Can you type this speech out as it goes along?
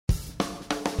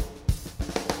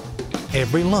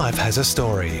Every life has a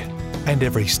story, and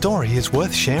every story is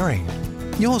worth sharing.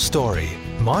 Your story,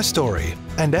 my story,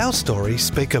 and our story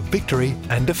speak of victory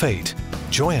and defeat,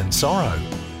 joy and sorrow,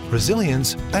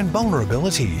 resilience and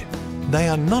vulnerability. They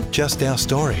are not just our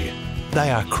story,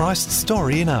 they are Christ's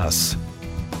story in us.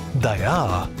 They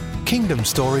are Kingdom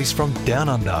Stories from Down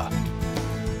Under.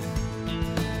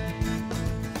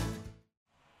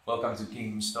 Welcome to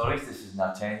Kingdom Stories. This is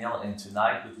Nathaniel, and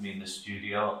tonight with me in the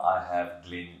studio I have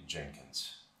Glenn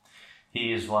Jenkins.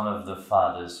 He is one of the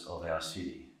fathers of our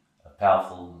city, a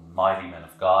powerful, mighty man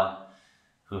of God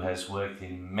who has worked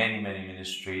in many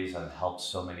ministries and helped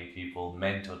so many people,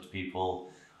 mentored people,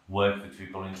 worked with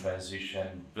people in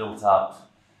transition, built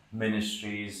up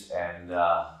ministries, and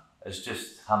it's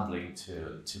just humbling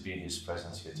to be in his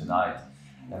presence here tonight.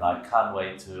 And I can't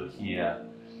wait to hear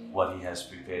what he has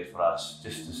prepared for us,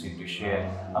 just to simply share.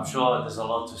 I'm sure there's a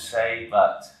lot to say,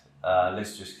 but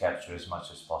let's just capture as much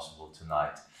as possible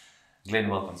tonight. Glenn,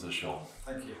 welcome to the show.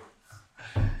 Thank you.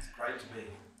 It's great to be here.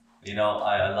 You know,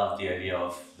 I love the idea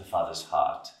of the Father's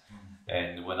heart.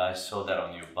 And when I saw that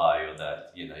on your bio,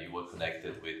 that you were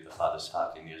connected with the Father's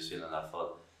heart in New Zealand, I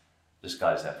thought, this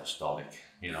guy's apostolic.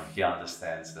 He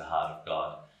understands the heart of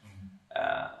God.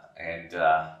 And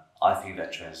I think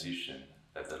that transition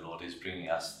that the Lord is bringing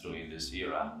us through in this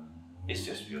era is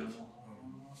just beautiful.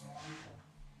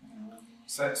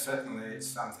 So certainly it's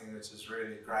something that has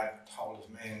really grabbed hold of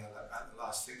me in the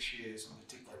last 6 years in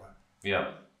particular.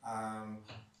 Yeah.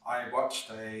 I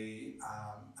watched a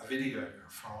video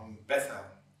from Bethel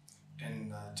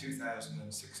in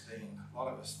 2016. A lot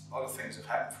of things have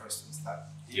happened for us since that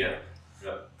year.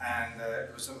 Yeah. And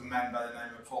it was a man by the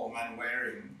name of Paul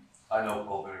Manwaring. I know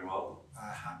Paul very well.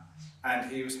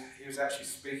 And he was actually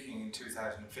speaking in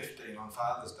 2015 on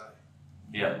Father's Day.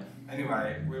 Yeah.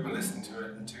 Anyway, we were listening to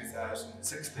it in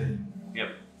 2016. Yep.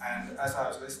 And as I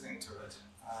was listening to it,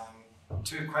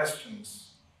 two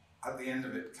questions at the end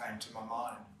of it came to my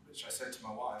mind, which I said to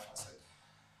my wife. I said,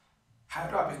 how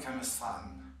do I become a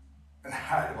son? And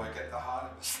how do I get the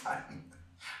heart of a son? And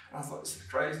I thought, this is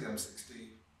crazy, I'm 60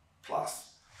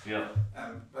 plus. Yeah.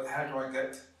 But how do I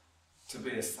get to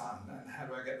be a son? And how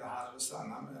do I get the heart of a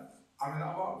son? I'm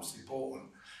obviously born.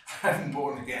 I'm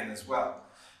born again as well.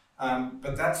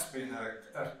 But that's been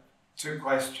two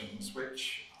questions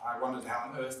which I wondered how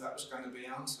on earth that was going to be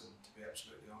answered, to be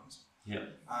absolutely honest. Yeah.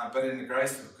 But in the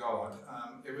grace of God,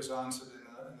 it was answered in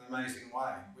an amazing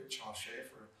way, which I'll share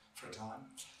for a time.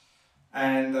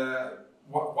 And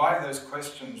why those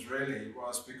questions really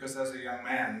was because as a young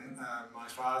man, my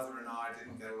father and I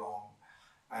didn't get along.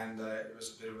 And it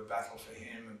was a bit of a battle for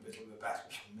him and a bit of a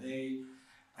battle for me.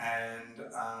 And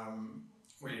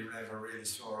we never really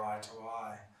saw eye to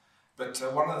eye. But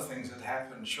one of the things that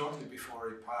happened shortly before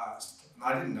he passed, and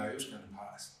I didn't know he was going to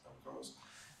pass, of course,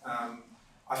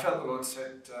 I felt the Lord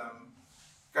said,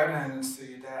 go down and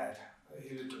see your dad.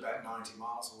 He lived about 90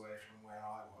 miles away from where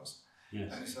I was.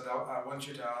 Yes. And he said, I want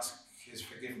you to ask his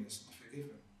forgiveness and forgive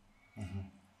him. Mm-hmm.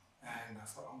 And I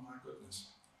thought, oh my goodness.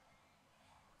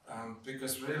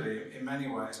 Because really, in many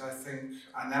ways, I think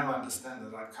I now understand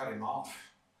that I cut him off.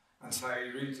 And so he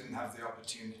really didn't have the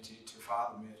opportunity to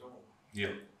father me at all.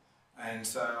 Yeah. And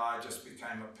so I just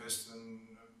became a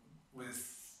person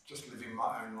with just living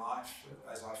my own life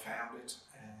as I found it.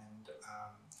 And,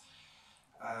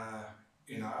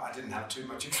 I didn't have too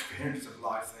much experience of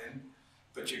life then,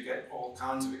 but you get all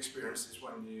kinds of experiences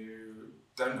when you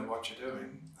don't know what you're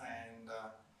doing. And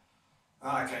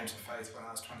I came to faith when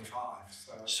I was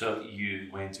 25. So you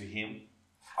went to him?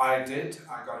 I did.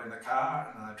 I got in a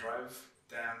car and I drove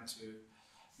down to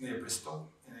near Bristol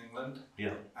in England.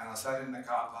 Yeah. And I sat in the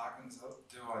car park and thought,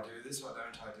 do I do this or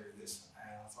don't I do this?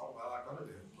 And I thought, well, I've got to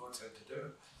do it. The Lord said to do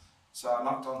it. So I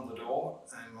knocked on the door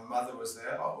and my mother was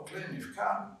there. Oh, Glenn, you've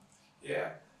come. Yeah.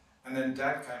 And then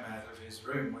Dad came out of his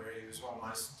room where he was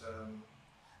almost,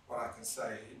 what I can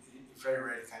say, he very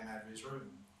rarely came out of his room.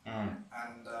 Mm.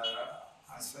 And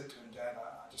I said to him, Dad,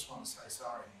 I just want to say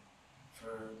sorry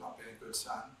for not being a good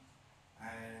son.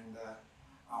 And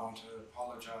I want to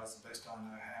apologise the best I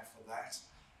know how for that.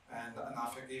 And I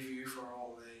forgive you for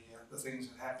all the things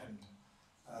that happened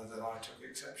that I took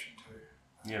exception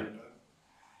to. Yeah. And,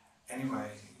 anyway,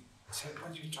 he said,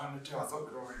 what are you trying to do? I thought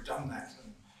we'd already done that.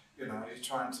 And, you're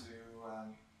trying to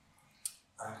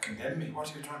condemn me.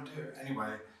 What are you trying to do?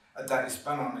 Anyway, Daddy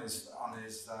spun on his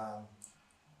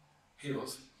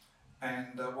heels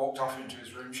and walked off into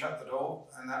his room, shut the door,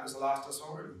 and that was the last I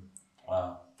saw him.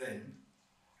 Wow. Then,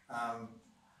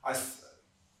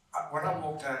 when I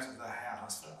walked out of the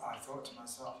house, I thought to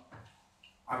myself,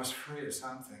 I was free of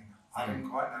something. I didn't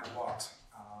quite know what.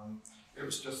 It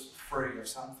was just free of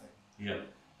something. Yeah.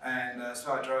 And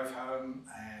so I drove home,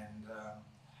 and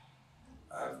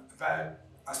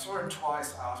I saw him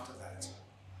twice after that,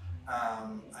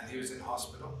 and he was in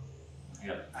hospital.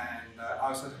 Yeah. And I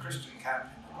was at a Christian camp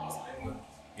in the north of England.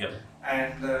 Yeah.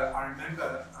 And I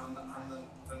remember on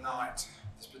the night,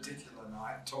 this particular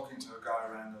night, talking to a guy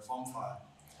around a bonfire,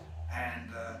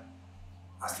 and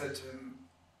I said to him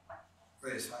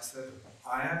this, I said,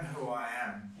 I am who I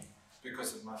am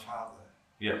because of my father.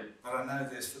 Yeah. But I know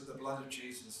this, that the blood of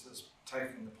Jesus has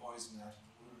taken the poison out of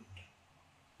the wound.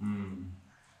 Mm.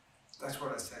 That's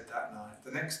what I said that night.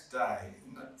 The next day,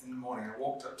 in the morning, I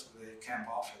walked up to the camp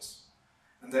office,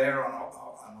 and there on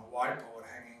a whiteboard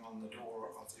hanging on the door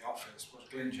of the office was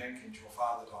Glyn Jenkins, your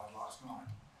father died last night.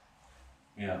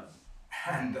 Yeah.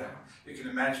 And you can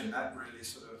imagine that really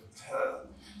sort of...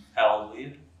 How old were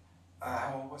you?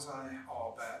 How old was I?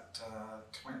 Oh, about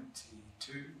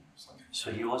 22, something.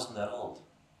 So he wasn't that old?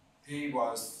 He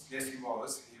was, yes he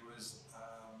was. He was,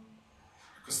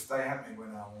 because they had me when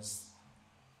I was,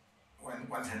 when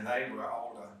they were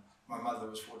older. My mother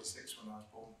was 46 when I was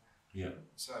born. Yeah.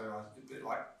 So I was a bit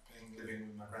like living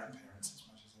with my grandparents as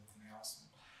much as anything else. And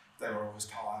they were always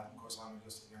tired, and of course I'm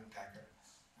just a young tacker.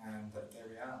 And there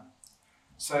we are.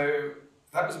 So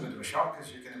that was a bit of a shock,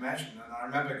 as you can imagine. And I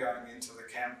remember going into the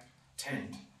camp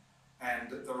tent, and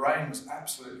the rain was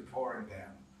absolutely pouring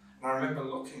down. And I remember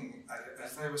looking at it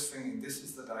as they were singing, "This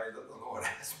is the day that the Lord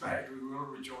has made. We will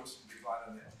rejoice and be glad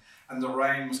in it." And the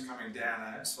rain was coming down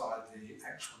outside the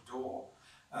actual door,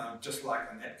 just like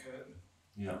a net curtain.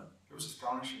 Yeah. It was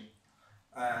astonishing.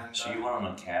 And so you were on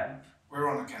a camp? We were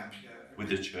on a camp, yeah. With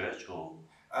the church, or?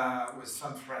 With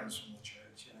some friends from the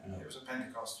church, yeah. It was a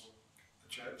Pentecostal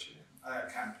church,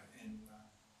 camp in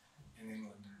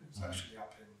England. It was actually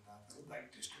up in the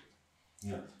Lake District.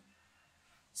 Yeah.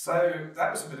 So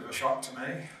that was a bit of a shock to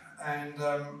me, and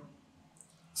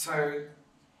so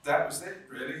that was it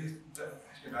really.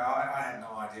 You know, I had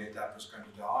no idea Dad was going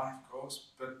to die, of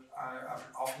course, but I've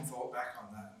often thought back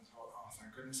on that and thought, oh,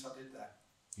 thank goodness I did that.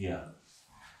 Yeah.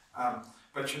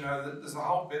 But you know, there's a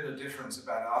whole bit of difference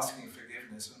about asking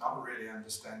forgiveness and not really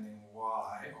understanding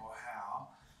why or how.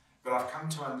 But I've come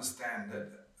to understand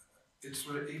that it's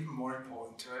even more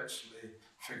important to actually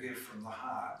forgive from the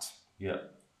heart. Yeah.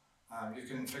 You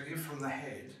can forgive from the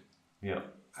head. Yeah.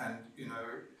 And you know,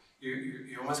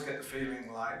 you almost get the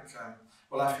feeling like,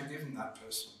 well, I've forgiven that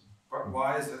person, but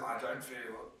why is it I don't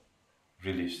feel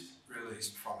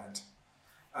released from it?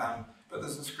 But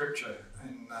there's a scripture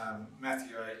in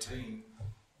Matthew 18,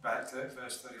 about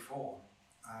verse 34,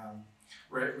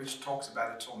 which talks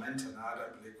about a tormentor. Now, I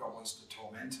don't believe God wants to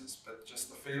torment us, but just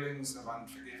the feelings of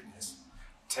unforgiveness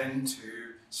tend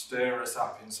to stir us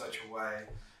up in such a way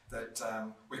that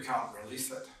we can't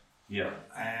release it. Yeah.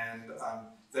 And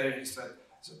there he said,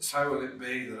 so will it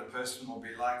be that a person will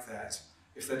be like that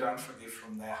if they don't forgive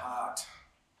from their heart.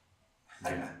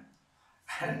 Yeah.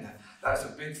 And that's a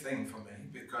big thing for me,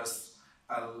 because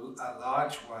a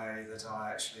large way that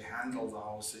I actually handled the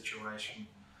whole situation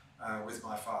with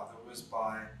my father was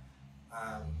by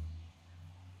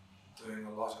doing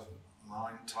a lot of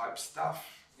mind type stuff.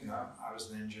 You know, I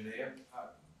was an engineer,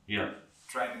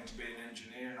 training to be an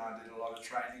engineer, and I did a lot of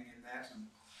training in that,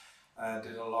 and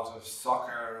did a lot of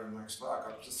soccer, and I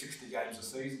got to 60 games a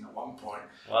season at one point.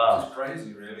 Wow. Which is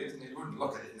crazy, really, isn't it? You wouldn't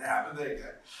look at it now, but there you go.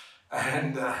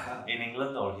 And in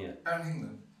England or here? In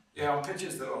England, yeah, on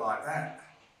pitches that were like that.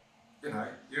 You know,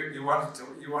 you wanted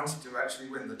to actually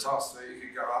win the toss, so you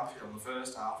could go uphill the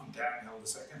first half and downhill the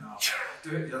second half.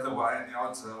 Do it the other way, and the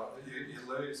odds are you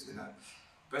lose. You know,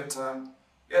 but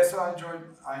yeah, so I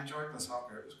enjoyed my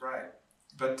soccer. It was great,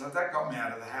 but that got me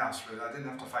out of the house. Really, I didn't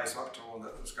have to face up to all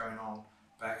that was going on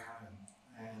back home,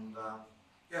 and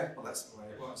yeah, well, that's the way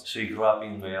it was. So you grew up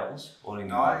in Wales or in?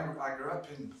 No, I grew up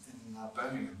in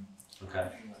Birmingham.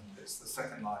 Okay. England. It's the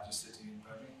second largest city in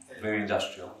Birmingham. Very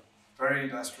industrial. Very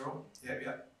industrial,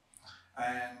 yeah.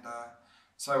 And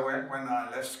so when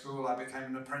I left school, I became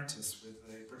an apprentice with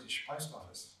the British Post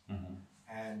Office. Mm-hmm.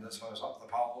 And so I was up the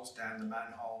poles, down the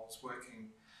manholes, working,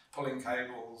 pulling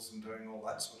cables and doing all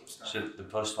that sort of stuff. So the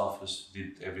post office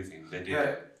did everything, they did?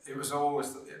 Yeah, it was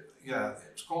always, it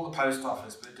was called the Post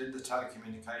Office, but it did the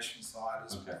telecommunications side,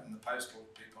 and the postal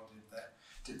people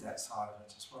did that side of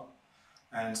it as well.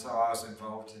 And so I was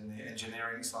involved in the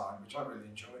engineering side, which I really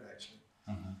enjoyed actually.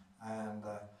 Mm-hmm. And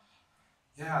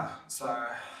yeah, so...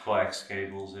 Coax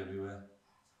cables everywhere?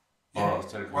 Yeah,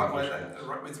 with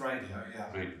radio,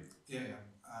 yeah. Radio. Yeah.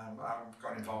 I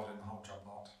got involved in the whole job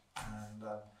lot, and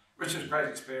which was a great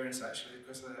experience actually,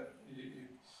 because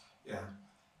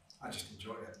I just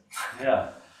enjoyed it.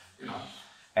 Yeah. You know.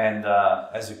 And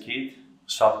as a kid,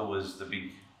 soccer was the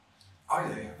big Oh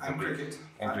yeah, and cricket.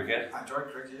 And cricket? I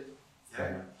enjoyed cricket.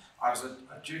 Yeah, I was a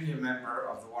junior member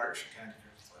of the Warwickshire County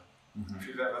Cricket Club. Mm-hmm. If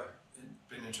you've ever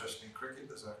been interested in cricket,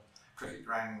 there's a cricket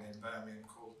ground in Birmingham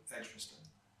called Edgbaston.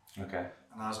 Okay.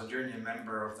 And I was a junior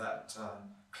member of that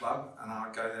club, and I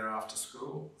would go there after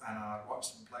school and I'd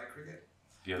watch them play cricket.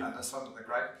 Beautiful. And they're some of the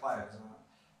great players.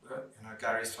 You know,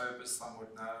 Gary Sobers, some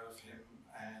would know of him,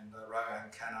 and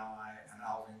Rohan Kanai and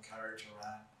Alvin Courage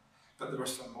around. But there were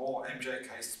some more,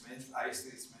 MJK Smith, AC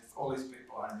Smith, all these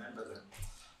people, I remember them.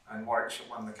 And Warwickshire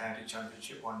won the county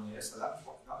championship one year, so that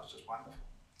was just wonderful.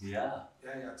 Yeah.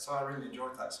 Yeah. So I really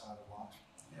enjoyed that side of life.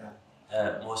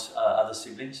 Yeah. Most other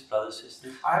siblings, brothers,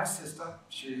 sisters? I have a sister.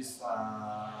 She's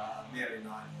nearly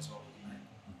 9 years older than me,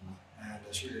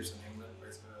 and she lives in England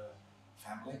with her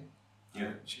family.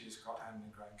 Yeah. She's got how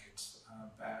many grandkids?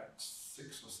 About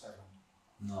 6 or 7.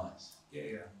 Nice.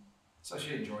 Yeah. So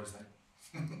she enjoys that.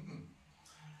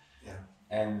 Yeah.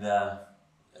 And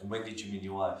when did you meet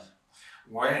your wife?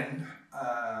 When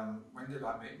did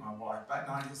I meet my wife? About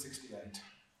 1968.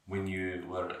 When you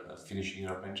were finishing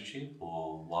your apprenticeship,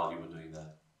 or while you were doing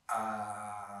that?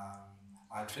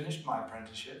 I'd finished my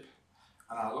apprenticeship,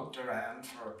 and I looked around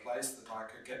for a place that I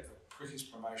could get the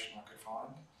quickest promotion I could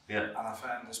find. Yeah. And I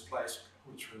found this place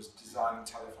which was designing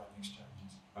telephone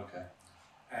exchanges. Okay.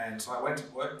 And so I went to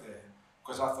work there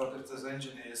because I thought if there's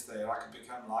engineers there, I could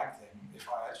become like them if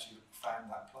I actually found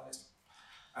that place.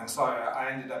 And so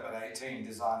I ended up at 18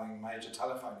 designing major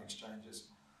telephone exchanges,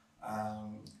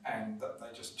 and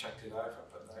they just checked it over,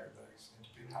 but they seemed to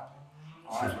be happy.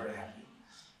 I was very happy.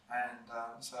 And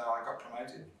so I got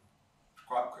promoted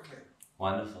quite quickly.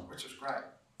 Wonderful. Which was great.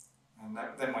 And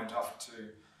then went off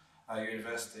to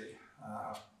university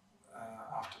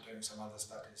after doing some other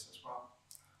studies as well.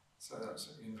 So that was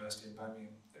at University in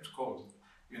Birmingham. It was called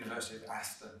University of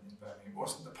Aston in Birmingham. It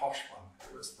wasn't the posh one,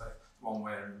 it was the one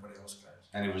where everybody else goes.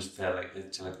 And it was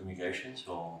telecommunications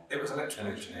or? It was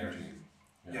electrical engineering.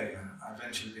 Yeah. I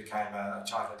eventually became a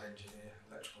chartered engineer,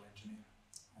 electrical engineer.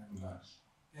 And, nice.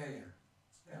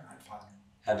 Yeah, I had fun.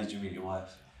 How did you meet your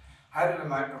wife? How did I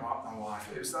meet my wife?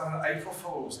 It was on April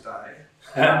Fool's Day.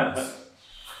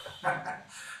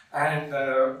 And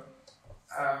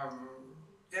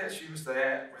she was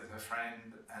there with her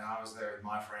friend, and I was there with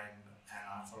my friend,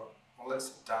 and I thought, well, let's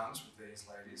dance with these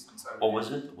ladies. And so what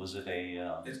was it? Was it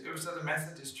a... It was at a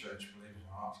Methodist church, believe it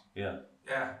or not. Yeah.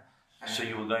 Yeah. So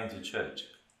you were going to church?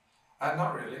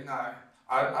 Not really, no.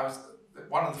 I was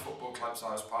one of the football clubs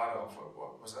I was part of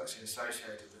was actually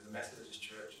associated with the Methodist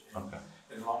church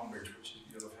in Longbridge, which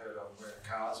you'll have heard of, where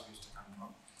cars used to come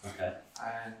from. Okay.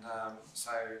 And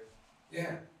so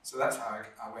that's how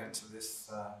I went to this.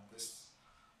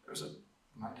 It was a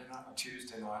Monday night, a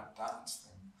Tuesday night dance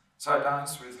thing. So I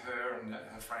danced with her and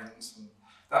her friends, and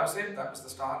that was it. That was the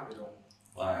start of it all.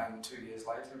 Wow. And 2 years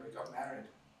later, we got married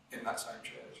in that same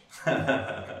church.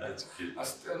 That's cute. I'm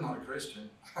still not a Christian.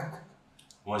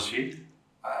 Was she?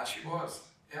 She was,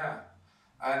 yeah.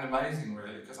 And amazing,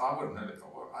 really, because I would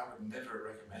never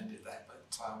recommended that. But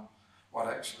what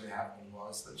actually happened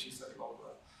was that she said, "Well,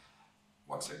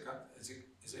 what's it got? Is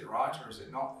it right or is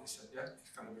it not?" He said, "Yeah,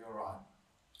 it's going to be all right."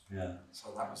 Yeah.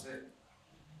 So that was it.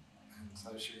 And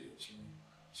so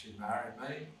she married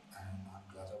me, and I'm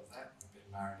glad of that. We've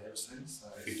been married ever since. So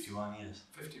 51 years.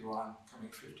 51,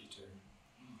 coming 52.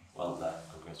 Well done.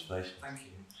 Congratulations. Thank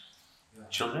you. Yeah.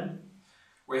 Children?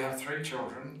 We have 3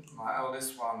 children. My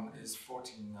eldest one is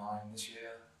 49 this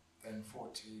year, then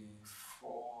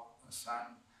 44, a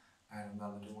son, and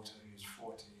another daughter who's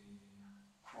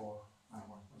 44. No,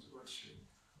 what is she?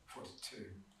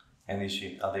 42. And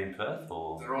are they in Perth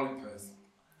or? They're all in Perth.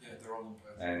 Yeah, they're all in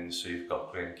Perth. And so you've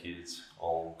got grandkids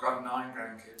all? Got 9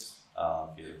 grandkids.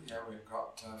 Beautiful. Yeah, we've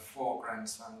got 4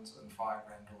 grandsons and 5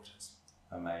 granddaughters.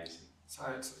 Amazing. So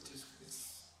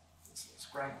it's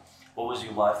great. What was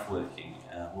your wife working?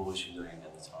 What was she doing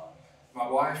at the time? My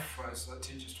wife was at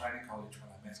Teachers Training College when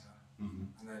I met her. Mm-hmm.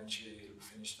 And then she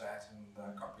finished that and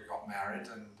we got married,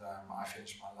 and I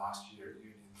finished my last year at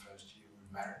uni, the first year we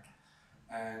were married.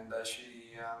 And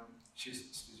she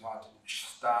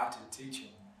started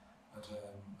teaching at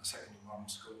a secondary modern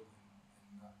school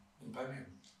in Birmingham.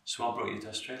 So what brought you to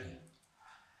Australia?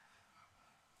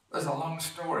 There's a long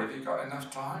story. Have you got enough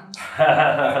time?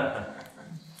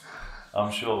 I'm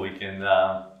sure we can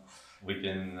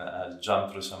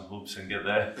jump through some hoops and get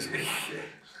there.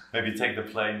 Maybe take the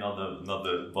plane, not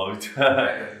the boat.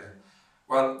 Yeah.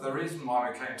 Well, the reason why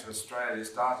we came to Australia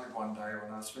started one day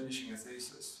when I was finishing a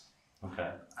thesis.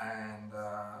 Okay. And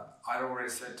I'd already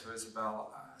said to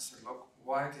Isabel, I said, look,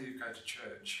 why do you go to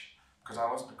church? Because I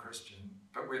wasn't a Christian,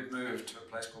 but we'd moved to a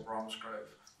place called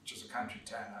Bromsgrove, which is a country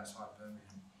town outside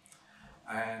Birmingham.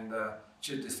 and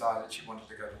she decided she wanted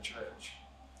to go to church.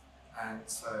 And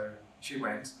so she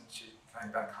went, and she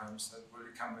came back home and said, will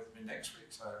you come with me next week?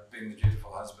 So being the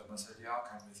dutiful husband, I said, yeah, I'll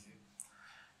come with you.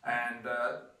 And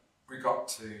we got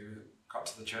to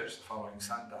the church the following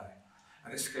Sunday,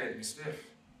 and it scared me stiff,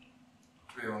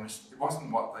 to be honest. It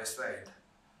wasn't what they said,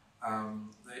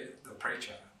 the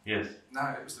preacher. Yes. No,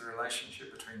 it was the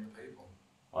relationship between the people.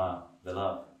 Wow, the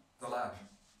love. The love.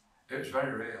 It was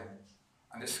very real,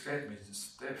 and it scared me to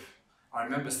stiff. I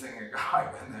remember seeing a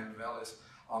guy when they were Ellis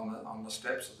on the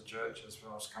steps of the church as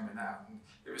I was coming out, and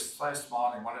he was so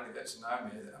smiling, wanted to get to know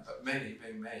me, but me,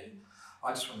 being me,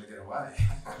 I just wanted to get away.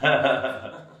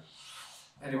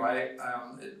 Anyway,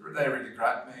 they really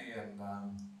grabbed me and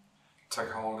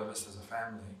took hold of us as a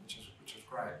family, which was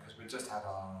great, because we just had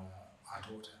our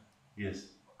daughter. Yes.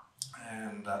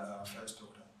 And our first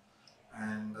daughter,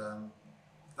 and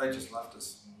they just loved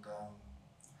us. And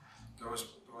there was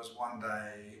one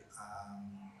day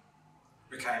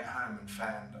we came home and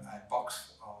found a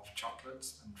box of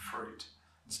chocolates and fruit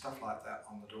and stuff like that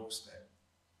on the doorstep.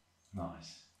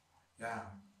 Nice. Yeah,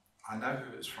 I know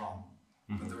who it's from,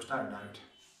 but there was no note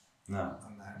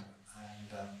on that,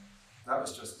 and that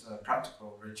was just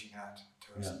practical reaching out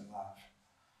to us in love.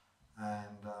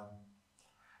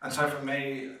 And so for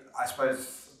me, I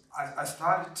suppose I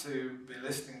started to be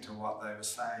listening to what they were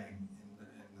saying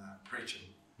in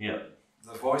preaching. Yeah.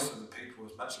 The voice of the people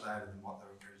was much louder than what they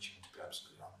were preaching, to be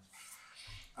absolutely honest.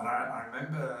 And I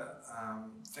remember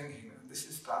thinking, this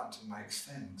is starting to make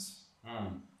sense.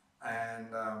 And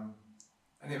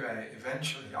anyway,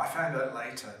 eventually, I found out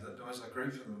later that there was a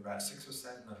group of them, about 6 or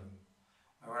 7 of them,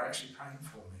 who were actually praying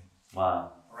for me.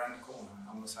 Wow. Around the corner,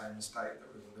 on the same estate that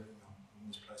we were living on, in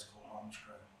this place called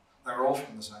Armsgrove. They were all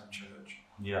from the same church.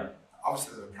 Yeah.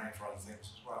 Obviously, they were praying for other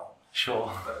things as well.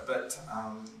 Sure. But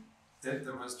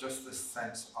there was just this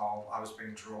sense of I was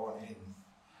being drawn in.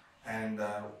 And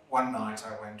one night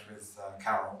I went with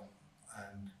Carol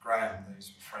and Graham,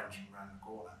 these were friends from around the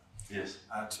corner, yes,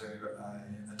 to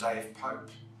a Dave Pope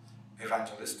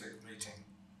evangelistic meeting.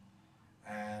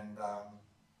 And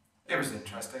it was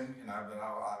interesting, you know, but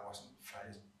I wasn't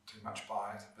phased too much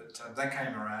by it. But they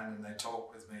came around and they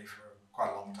talked with me for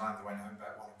quite a long time. They went home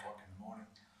about 1 o'clock in the morning.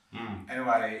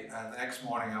 Anyway, the next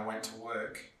morning I went to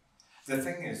work. The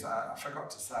thing is, I forgot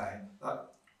to say,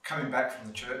 that coming back from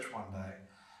the church one day,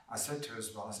 I said to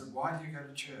Isabel, I said, why do you go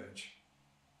to church?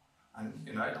 And,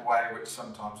 you know, in a way which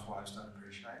sometimes wives don't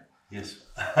appreciate. yes.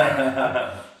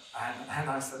 And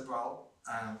I said, well,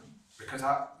 because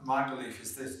my belief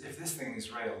is this, if this thing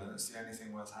is real, then it's the only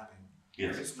thing worth having.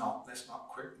 Yes. If it's not, let's not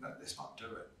quit, let's not do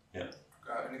it. Yeah.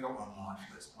 I've only got one life,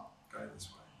 let's not go this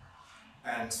way.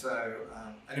 And so,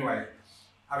 anyway,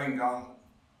 having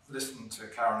listened to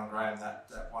Karen and Graham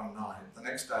that one night, the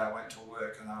next day I went to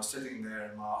work and I was sitting there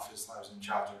in my office. I was in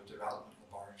charge of a development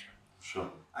laboratory. Sure.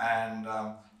 And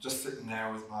just sitting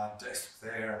there with my desk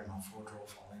there and my 4-drawer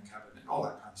filing cabinet and all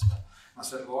that kind of stuff. And I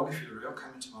said, Lord, if you're real,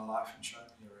 come into my life and show me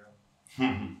you're real.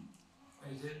 And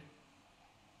he did.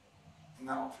 In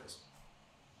that office.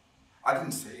 I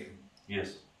didn't see him.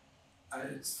 Yes.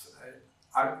 And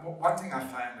one thing I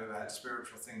found about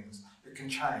spiritual things, it can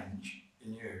change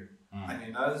in you, and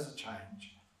you know there's a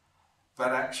change,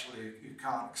 but actually you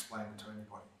can't explain it to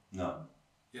anybody. No.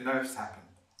 You know it's happened.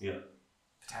 Yeah.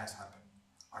 It has happened.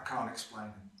 I can't explain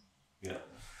it. Yeah.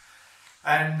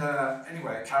 And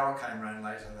anyway, Carol came around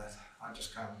later.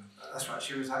 That's right,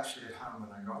 she was actually at home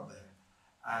when I got there.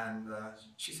 And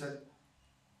she said,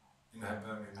 in her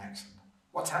Birmingham accent,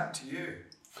 what's happened to you?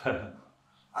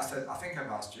 I said, I think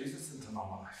I've asked Jesus into my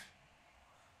life.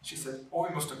 She said, oh,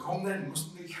 he must have come then,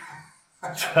 mustn't he?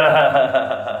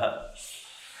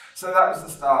 So that was the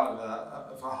start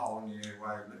of a whole new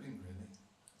way of living, really.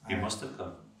 He must have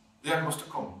come. Yeah, it must have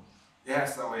come. Yeah,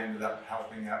 so we ended up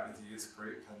helping out with the youth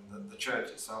group, and the church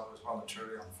itself was well and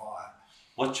truly on fire.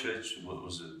 What church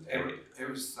was it? It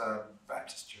was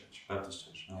Baptist church. Baptist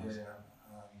church, nice. Yeah.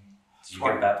 Did you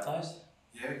get baptized?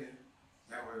 Yeah,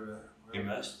 we were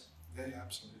Immersed? Yeah,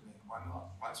 absolutely. Why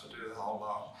not? Might as well do the whole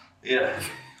lot. Yeah.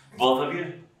 Both of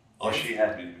you? Or she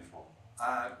had been before?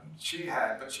 She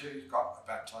had, but she got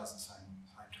baptised at the same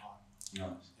time.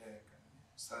 Nice. Yeah.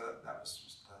 So that was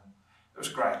just, it was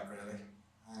great, really.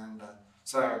 And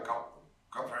so I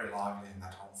got very lively in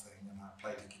that whole thing, and I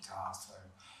played the guitar, so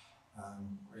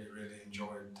we really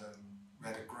enjoyed, we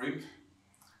had a group,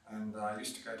 and I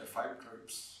used to go to folk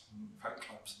groups and folk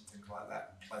clubs and things like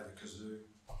that and play the kazoo.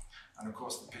 And of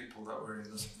course the people that were in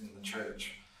the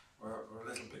church were a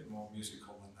little bit more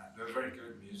musical than that. They were very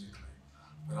good musically,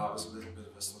 but I was a little bit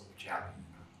of a sort of jammy, you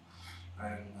know.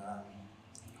 And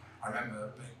I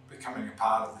remember becoming a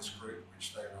part of this group,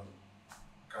 which they were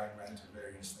going around to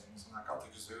various things, and I got the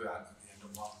kazoo out at the end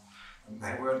of one, and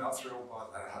they were not thrilled by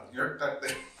that. They were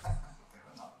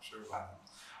not thrilled by that.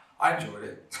 I enjoyed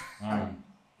it. Yeah,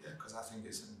 because I think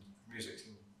music's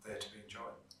there to be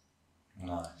enjoyed.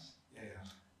 Nice. Yeah.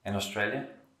 And Australia?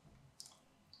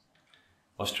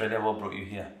 Australia, what brought you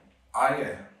here?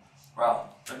 Yeah.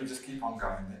 Well, let me just keep on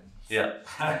going then. Yeah.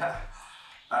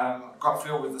 Got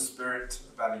filled with the Spirit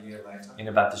about a year later. In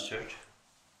a Baptist church?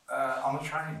 On a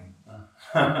train.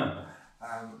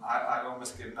 I'd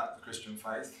almost given up the Christian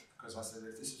faith because I said,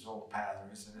 if this is all the power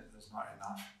there is in it, there's not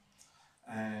enough.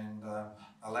 And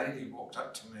a lady walked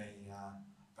up to me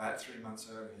about 3 months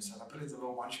earlier and said, I believe the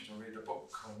Lord wants you to read a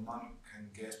book called None Can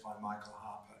Guess by Michael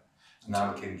Harper.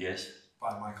 None Can Guess?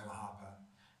 By Michael Harper.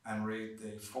 And read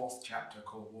the 4th chapter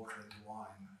called Water into Wine.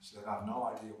 She said, I have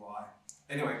no idea why.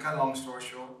 Anyway, cut a long story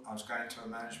short, I was going to a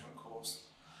management course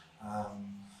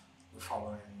the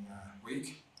following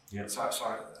week. Yep. So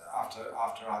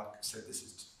after I said this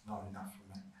is not enough for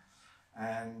me.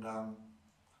 And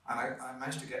I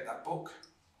managed to get that book.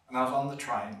 And I was on the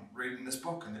train reading this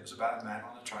book, and it was about a man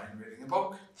on a train reading a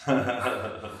book.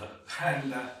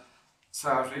 And so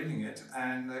I was reading it,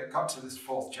 and it got to this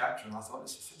 4th chapter, and I thought,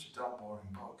 this is such a dull,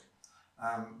 boring book.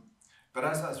 But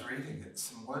as I was reading it,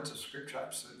 some words of scripture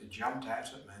absolutely jumped out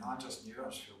at me, and I just knew I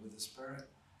was filled with the Spirit.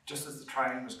 Just as the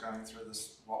train was going through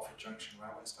this Watford Junction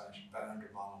railway station, about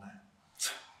 100 miles an hour.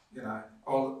 You know,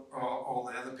 all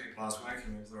the other people I was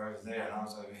working with were over there, and I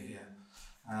was over here,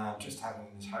 just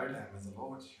having this hoedown with the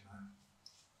Lord, you know.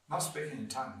 Not speaking in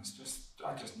tongues,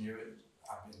 I just knew it.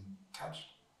 I've been touched.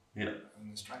 Yeah. In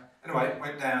this train. Anyway,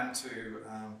 went down to,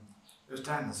 it was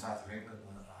down in the south of England,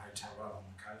 a hotel right on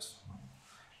the coast.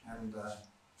 And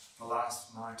the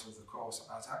last night of the course,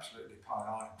 I was absolutely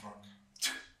pie-eyed drunk.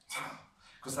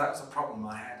 Because that was a problem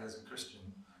I had as a Christian,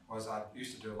 was I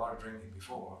used to do a lot of drinking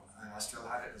before, and I still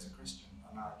had it as a Christian,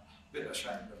 and I'm a bit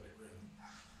ashamed of it, really.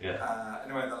 Yeah.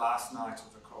 Anyway, the last night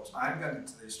of the course, I am going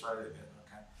into the Australia bit,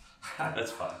 okay?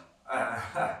 That's fine.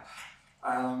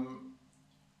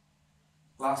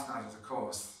 Last night of the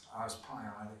course, I was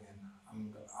pie-eyed again,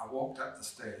 and I walked up the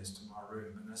stairs to my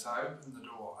room, and as I opened the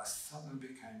door, I suddenly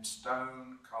became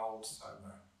stone cold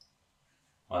sober.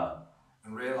 Wow.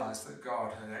 And realised that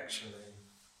God had actually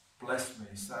blessed me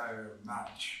so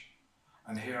much,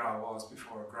 and here I was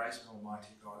before a great and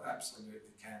almighty God,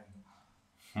 absolutely can.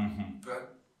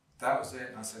 But that was it,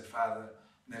 and I said, Father,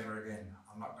 never again.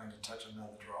 I'm not going to touch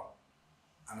another drop,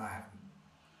 and I haven't.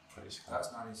 Praise God.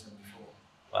 That's 1974.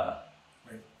 Wow.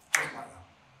 Just like that.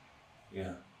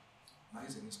 Yeah.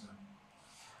 Amazing, isn't it?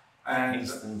 And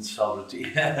instant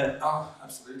sovereignty. Oh,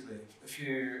 absolutely. A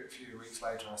few weeks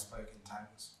later, I spoke in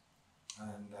tongues,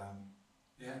 and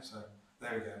so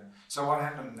there we go. So what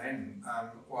happened then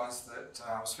was that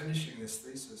I was finishing this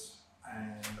thesis,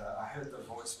 and I heard the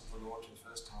voice of the Lord for the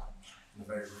first time in a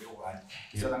very real way.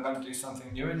 He said, I'm going to do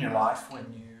something new in your life when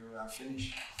you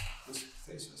finish this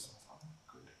thesis. I thought,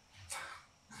 good.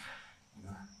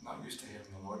 Not used to hearing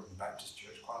the Lord in the Baptist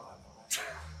church quite like that.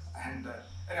 And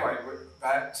anyway,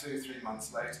 about 2-3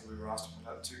 months later, we were asked to put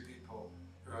up 2 people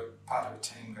who were part of a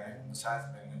team going from the south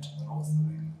of England to the north of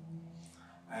England.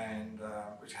 And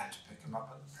we had to pick them up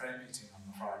at the prayer meeting on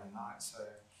the Friday night. So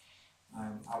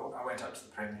I went up to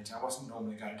the prayer meeting. I wasn't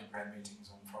normally going to prayer meetings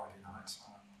on Friday nights.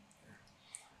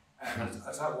 And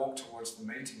as I walked towards the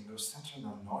meeting, there was such an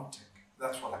anointing.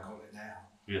 That's what I call it now.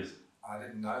 Yes. I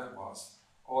didn't know there was.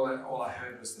 All I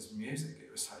heard was this music.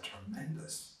 It was so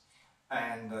tremendous.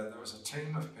 And there was a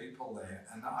team of people there,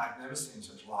 and I'd never seen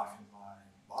such life in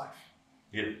my life.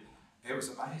 Yeah. It was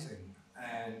amazing.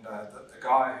 And the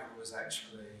guy who was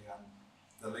actually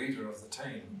the leader of the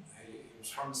team, he was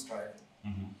from Australia.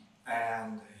 Mm-hmm.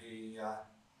 And he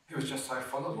was just so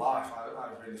full of life. I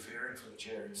was really fearing for the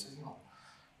chair he was sitting on,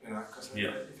 because if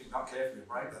you're not careful, you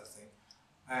break that thing.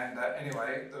 And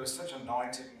anyway, there was such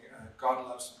anointing. God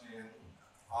loves me, and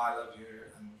I love you,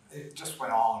 and it just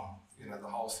went on. The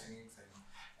whole singing thing.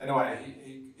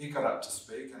 Anyway, he got up to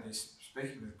speak, and he's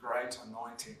speaking with great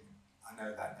anointing. I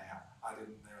know that now. I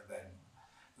didn't know then.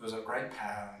 There was a great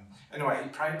power. And anyway, he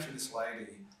prayed for this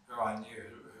lady who I knew,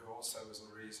 who also was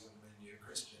a reasonably new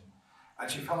Christian. And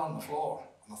she fell on the floor.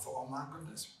 And I thought, oh my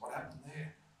goodness, what happened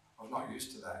there? I was not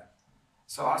used to that.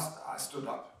 So I stood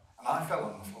up, and I fell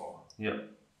on the floor. Yep.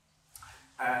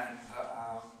 And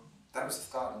that was the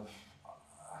start of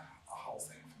a whole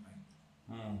thing for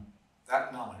me. Mm.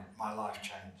 That night, my life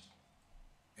changed.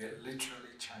 It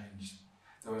literally changed.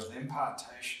 There was an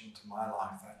impartation to my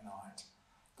life that night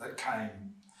that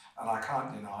came, and I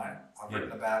can't deny it. I've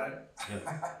written about it.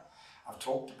 I've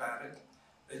talked about it.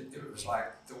 it was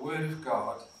like the Word of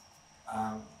God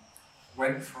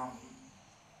went from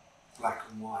black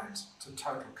and white to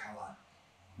total colour.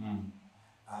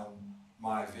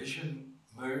 My vision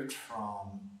moved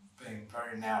from being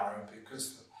very narrow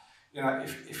because, you know,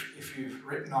 if you've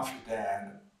written off your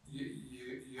dad,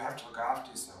 you have to look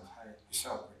after yourself. Hey, you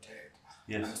self-protect.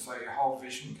 Yes. And so your whole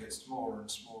vision gets smaller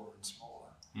and smaller and smaller.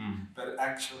 But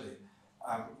actually,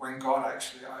 when God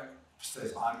actually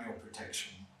says, "I'm your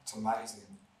protection," it's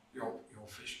amazing. Your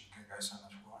vision can go so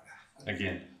much wider.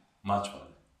 Again, much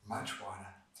wider. Much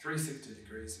wider. 360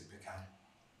 degrees it became.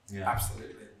 Yeah.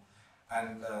 Absolutely.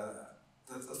 And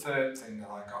the third thing that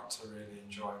I got to really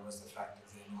enjoy was the fact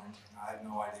of the anointing. I had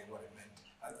no idea what it meant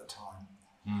at the time.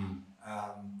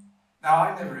 Now,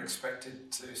 I never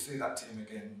expected to see that team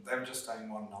again. They were just staying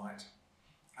one night.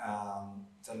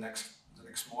 The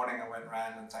next morning I went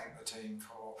round and thanked the team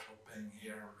for being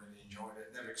here and really enjoyed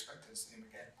it. Never expected to see them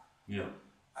again. Yeah.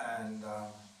 And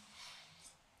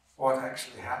what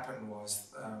actually happened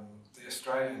was the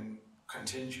Australian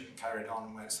contingent carried on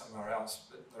and went somewhere else,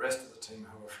 but the rest of the team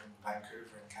who were from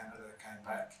Vancouver in Canada came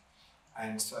back.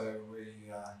 And so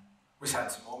we had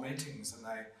some more meetings and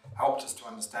they helped us to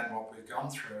understand what we'd gone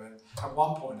through. And at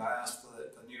one point I asked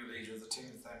the new leader of the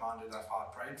team if they minded if I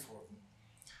prayed for them.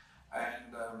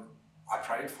 And I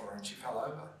prayed for her and she fell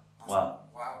over. I thought,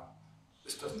 wow,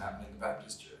 this doesn't happen in the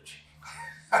Baptist church.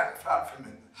 Apart from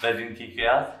in They didn't kick you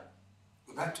out?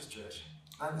 the Baptist church.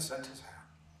 No, they sent us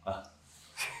out.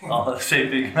 Oh, same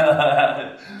thing.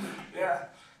 Yeah.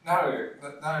 No.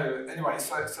 Anyway,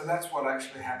 so that's what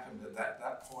actually happened at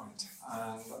that point.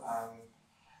 And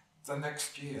the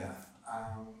next year,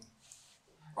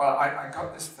 well, I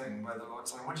got this thing where the Lord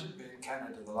said, "I want you to be in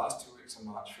Canada the last 2 weeks of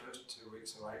March, first 2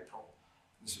 weeks of April."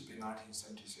 This would be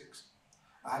 1976.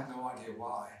 I had no idea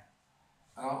why.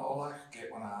 And all I could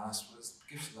get when I asked was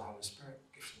gifts of the Holy Spirit.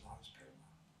 Gifts of the Holy Spirit.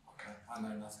 Okay, I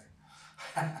know nothing.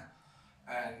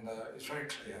 And it's very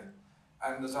clear.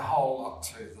 And there's a whole lot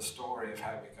to the story of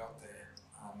how we got there.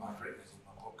 I've written it in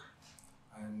my book.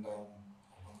 And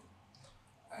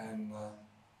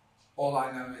all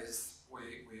I know is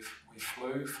we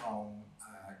flew from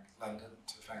London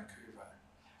to Vancouver.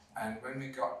 And when we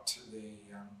got to the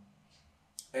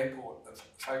airport, the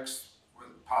folks were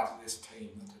part of this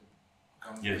team that had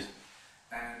gone. Yes.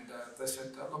 And they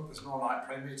said, "Look, there's an all-night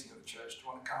prayer meeting at the church. Do you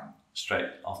want to come?"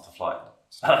 Straight after flight.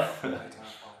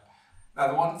 Now,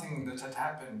 the one thing that had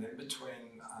happened in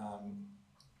between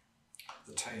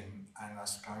the team and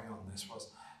us going on this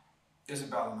was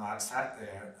Isabel and I had sat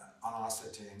there on our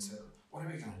settee and said, "What are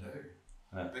we going to do?"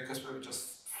 Yeah. Because we were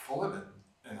just full of it.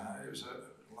 You know, it was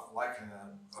like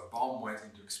a bomb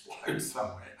waiting to explode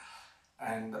somewhere.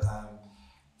 And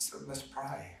so let's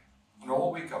pray. And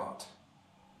all we got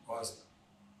was,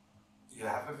 "You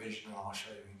have a vision and I'll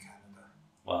show you in Canada."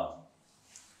 Wow.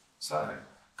 So,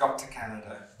 got to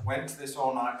Canada, went to this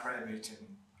all-night prayer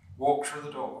meeting, walked through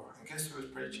the door, and guess who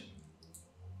was preaching?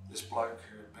 This bloke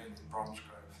who had been in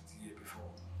Bromsgrove the year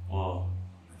before. Wow.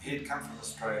 He'd come from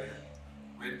Australia,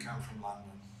 we'd come from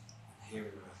London, and here we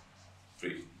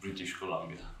were. British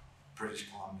Columbia. British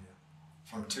Columbia.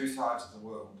 From two sides of the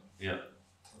world Yeah.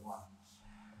 to the one.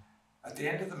 At the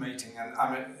end of the meeting, and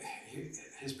I mean,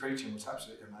 his preaching was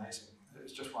absolutely amazing. It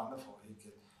was just wonderful.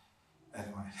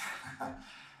 Anyway,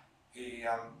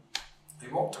 he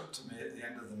walked up to me at the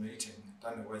end of the meeting.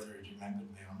 Don't know whether he remembered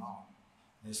me or not.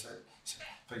 And he said,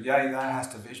 "But yea, thou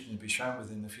hast a vision to be shown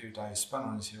within a few days." Spun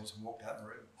on his heels and walked out the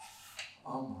room.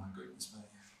 Oh my goodness me.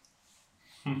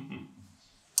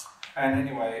 And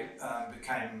anyway,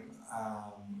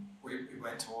 we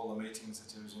went to all the meetings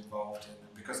that he was involved in,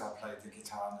 and because I played the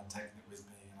guitar and had taken it with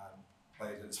me, and I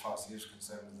played it as far as he was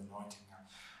concerned with anointing,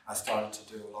 I started to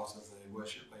do a lot of the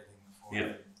worship leading for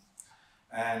him.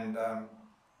 And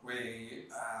we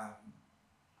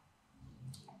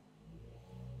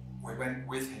went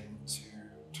with him to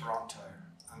Toronto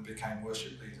and became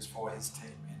worship leaders for his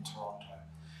team in Toronto.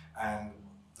 And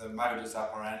the modus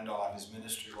operandi of his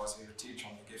ministry was he would teach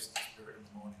on the gifts of the Spirit in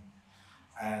the morning,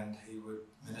 and he would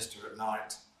minister at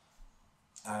night,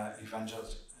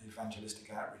 evangelistic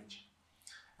outreach.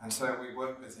 And so we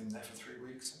worked with him there for 3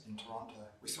 weeks in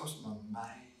Toronto. We saw some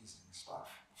amazing stuff.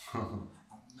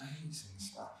 Amazing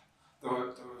stuff.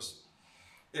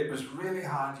 It was really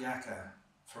hard yakka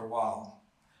for a while,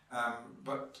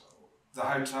 but the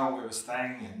hotel we were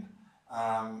staying in,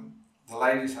 the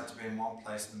ladies had to be in one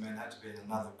place and the men had to be in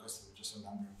another because there were just a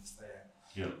number of us there.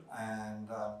 Yeah. And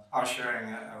I was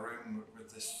sharing a room with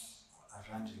this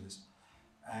evangelist,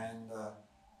 and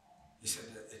he said,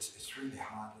 it's really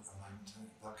hard at the moment.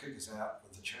 They'll kick us out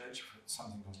with the church if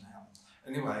something doesn't happen.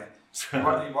 Anyway, he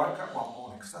woke up one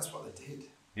morning, because that's what they did.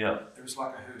 Yeah. It was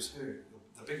like a who's who.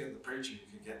 The bigger the preacher you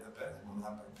could get, the better the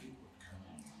number of people would come.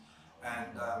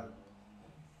 And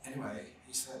anyway,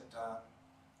 he said,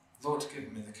 Lord's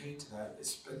given me the key today.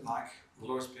 It's been like the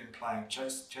Lord's been playing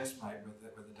chessmate with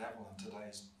the devil, and today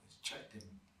he's checked him.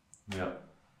 Yeah.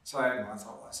 So anyway, I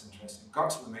thought that's interesting. Got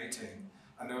to the meeting,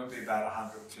 and there would be about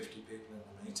 150 people in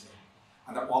the meeting.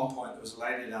 And at one point, there was a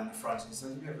lady down the front, and he said,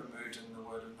 have you ever moved in the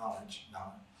word of knowledge? No.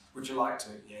 Would you like to?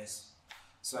 Yes.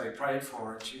 So he prayed for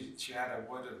her, and she had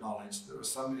a word of knowledge. There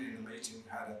was somebody in the meeting who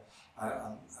had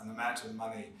an amount of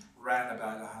money around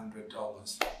about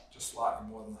 $100, just slightly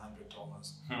more than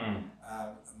 $100. And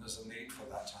there's a need for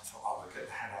that. So I thought, oh, we'll get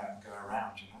the hat out and go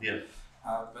around, you know. Yeah.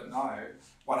 But no,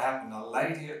 what happened, a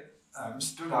lady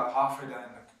stood up halfway down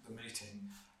the meeting,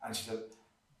 and she said,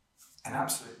 in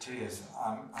absolute tears,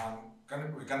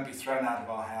 we're going to be thrown out of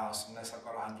our house unless I've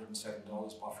got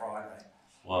 $107 by Friday.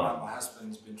 Wow. My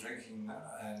husband's been drinking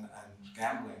and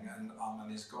gambling, and our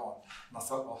money's gone. And I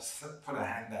thought, well, put a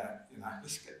hand out, you know,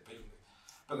 let's get people.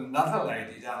 But another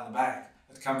lady down the back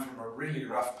had come from a really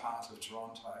rough part of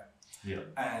Toronto. Yeah.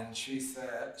 And she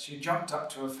said, she jumped up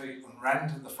to her feet and ran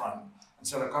to the front and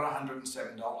said, I've got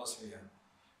 $107 here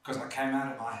because I came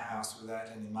out of my house without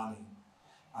any money.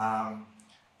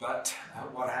 But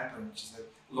what happened, she said,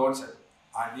 the Lord said,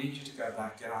 I need you to go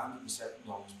back, get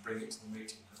 $107, bring it to the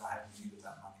meeting because I haven't needed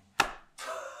that money.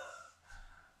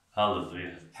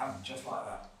 Hallelujah. Happened just like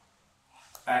that.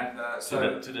 And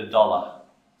to the dollar.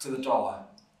 To the dollar.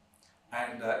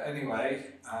 And anyway,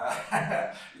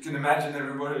 you can imagine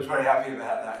everybody was very happy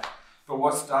about that. But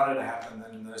what started to happen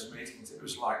then in those meetings, it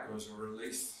was like there was a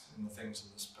release in the things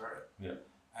of the Spirit. Yeah.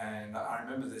 And I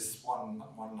remember this one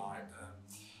night,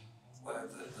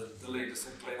 the leader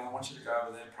said, Glenn, I want you to go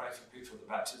over there and pray for people for the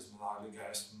baptism of the Holy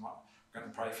Ghost. And I'm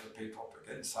going to pray for people for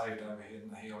getting saved over here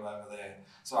and healed over there.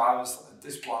 So I was at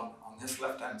this one on this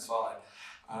left-hand side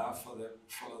for the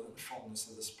fullness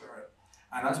of the Spirit.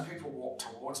 And as people walked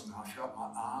towards me, I felt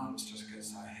my arms just get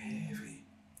so heavy.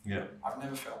 Yeah. I've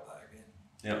never felt that again.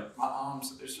 Yeah. My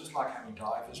arms, it's just like having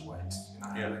diver's weights, you know,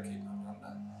 how they keep them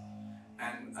under.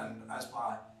 And as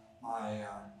my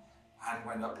hand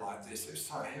went up like this, it was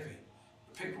so heavy,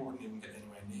 the people wouldn't even get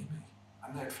anywhere near me.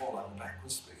 And they'd fall over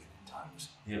backwards speaking in tongues.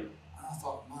 Yeah. And I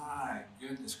thought, my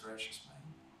goodness gracious me,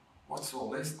 what's all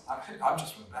this? I'm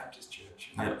just from a Baptist church,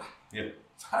 you know. Yeah.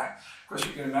 So, of course,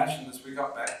 you can imagine as we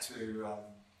got back to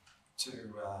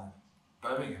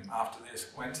Birmingham after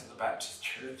this, went to the Baptist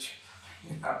church.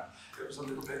 You know, it was a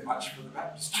little bit much for the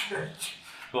Baptist church.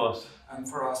 Of course. And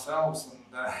for ourselves, and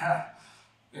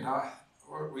you know,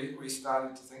 we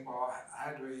started to think, well,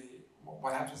 how do we?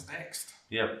 What happens next?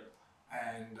 Yep.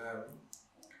 And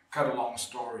cut a long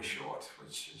story short,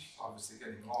 which is obviously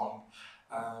getting long.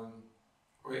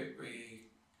 We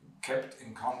kept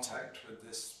in contact with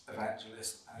this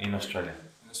evangelist in Australia.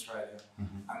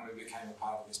 Mm-hmm. And we became a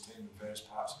part of his team in various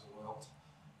parts of the world.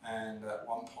 And at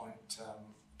one point,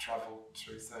 travelled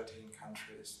through 13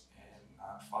 countries in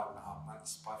 5.5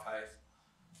 months by faith.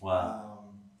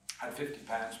 Wow. Had £50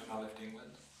 when I left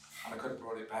England, and I could have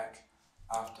brought it back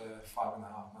after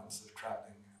 5.5 months of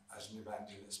travelling as an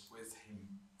evangelist with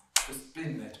him. Just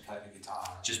been there to play the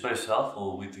guitar. Just by yourself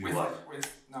or with your wife?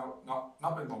 No,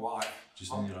 not with my wife.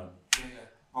 Just on your own? Yeah.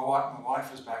 My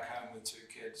wife was back home with 2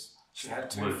 kids. She had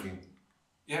 2. Working?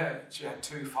 Yeah, she had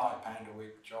 2 £5 a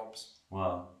week jobs.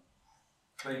 Wow.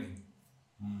 Cleaning.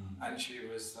 Mm. And she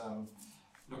was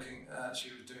she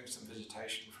was doing some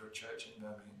visitation for a church in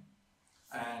Birmingham.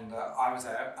 And I was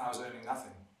out, I was earning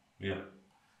nothing. Yeah.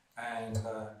 And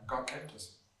God kept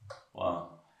us.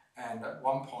 Wow. And at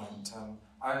one point,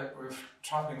 we were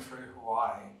travelling through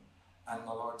Hawaii, and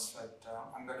the Lord said,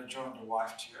 I'm going to join your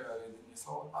wife to you earlier than you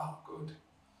thought. Oh, good.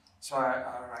 So I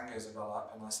rang Isabel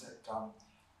up and I said,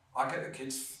 I'll get the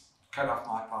kids cut off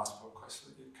my passport because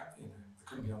they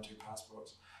couldn't be on 2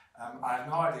 passports. I have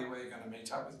no idea where you're going to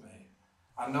meet up with me.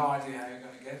 I have no idea how you're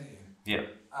going to get here. Yeah.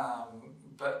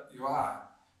 But you are.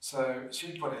 So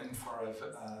she put in for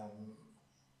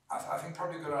I think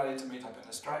probably a good idea to meet up in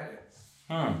Australia.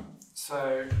 Hmm.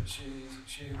 So she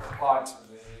applied to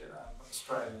the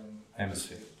Australian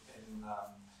embassy in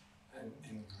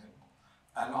England,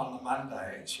 and on the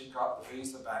Monday she got the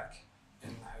visa back in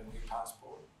her new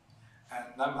passport, and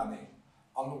no money.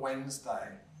 On the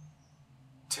Wednesday,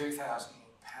 £2,000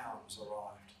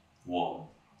 arrived. Whoa!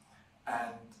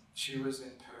 And she was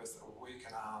in Perth a week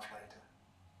and a half later.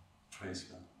 Praise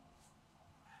God.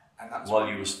 And that's while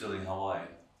you were still in Hawaii.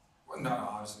 Well, no,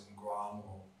 I was in Guam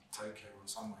or Tokyo or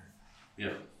somewhere.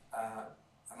 Yeah.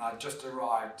 And I just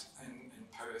arrived in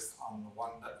Perth on the 1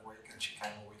 day week, and she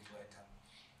came a week later.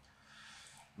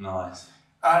 Nice.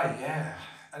 Oh, yeah.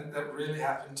 And that really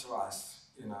happened to us.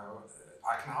 You know,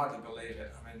 I can hardly believe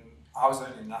it. I mean, I was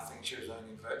earning nothing, she was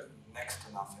earning next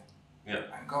to nothing. Yeah.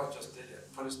 And God just did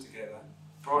it, put us together,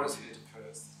 brought us here to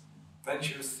Perth. Then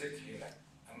she was sick here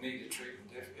and needed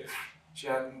treatment. If she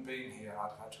hadn't been here,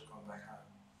 I'd have had to have gone back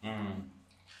home.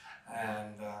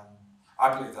 And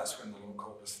I believe that's when the Lord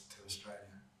called us to Australia.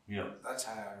 Yeah. That's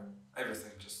how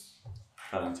everything just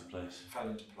Fell into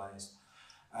place.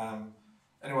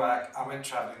 Anyway, I went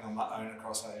travelling on my own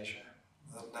across Asia.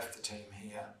 I left the team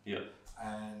here. Yeah.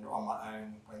 And on my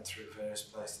own went through various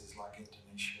places like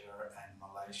Indonesia and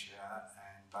Malaysia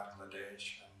and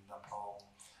Bangladesh and Nepal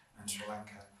and Sri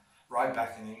Lanka. Right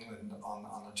back in England on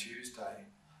a Tuesday,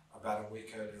 about a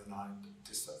week earlier than I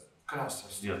I was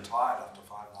just tired after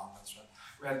 5.5 months.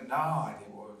 We had no idea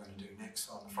what we were going to do next.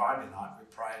 So on the Friday night, we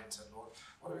prayed and said, Lord,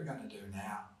 what are we going to do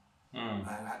now? And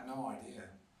I had no idea.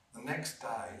 The next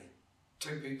day,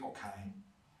 2 people came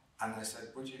and they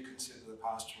said, would you consider the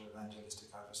pastoral evangelistic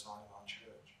oversight of our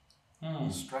church?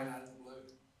 Straight out of the blue.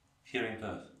 Here in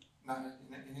Perth? No, in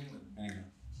England. In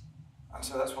England. And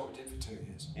so that's what we did for 2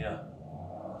 years. Yeah.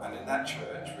 And in that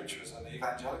church, which was an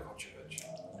evangelical church,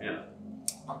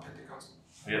 not Pentecostal,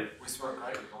 we saw a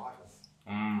great revival.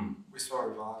 We saw a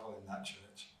revival in that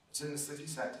church. It's in the city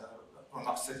centre, well,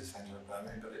 not city centre of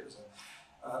Birmingham, but it was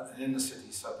an inner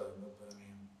city suburb of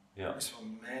Birmingham. Yeah. We saw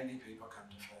many people come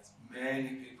to faith,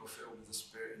 many people filled with the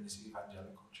Spirit in this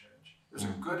evangelical church. It was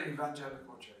a good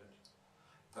evangelical church,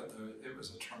 but it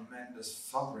was a tremendous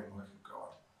sovereign work of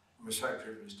God, and we're so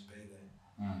privileged to be there.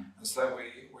 And so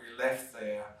we left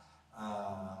there.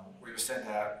 We were sent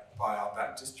out by our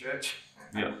Baptist church,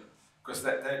 because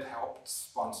they'd helped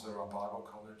sponsor our Bible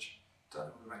college.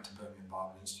 We went to Birmingham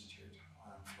Bible Institute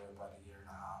for about 1.5 years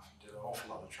and did an awful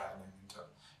lot of travelling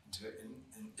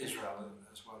in Israel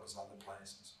as well as other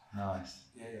places. Nice.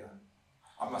 Yeah.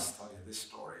 I must tell you this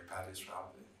story about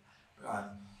Israel.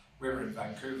 We were in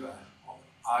Vancouver. Well,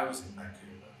 I was in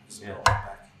Vancouver. Israel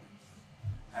back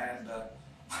in England.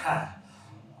 And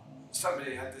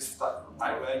somebody had this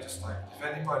outrageous statement. If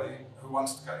anybody who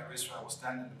wants to go to Israel will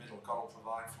stand in the middle, God will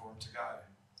provide for them to go.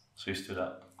 So you stood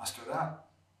up? I stood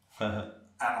up. And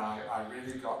I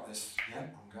really got this,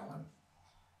 I'm going.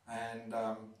 And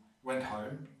went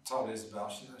home, told Isabel,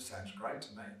 she said, sounds great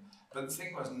to me. But the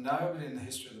thing was, nobody in the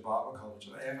history of the Bible College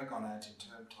had ever gone out in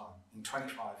term time, in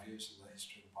 25 years of the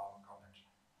history of the Bible College.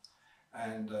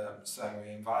 And so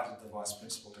we invited the vice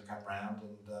principal to come round,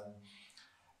 and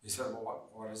he said, well,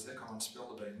 what is it? Come on,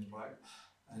 spill the beans, bloke.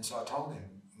 And so I told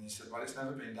him, and he said, well, it's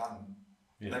never been done,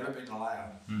 never been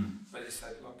allowed. But he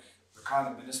said, look, the kind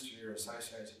of ministry you're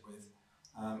associated with,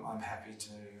 I'm happy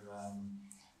to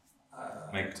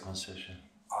make a concession.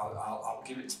 I'll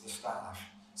give it to the staff.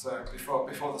 So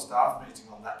before the staff meeting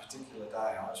on that particular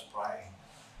day, I was praying.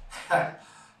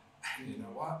 And you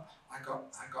know what? I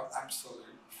got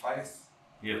absolute faith.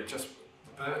 Just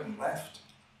the burden left.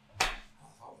 I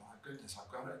thought, my goodness,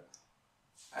 I've got it.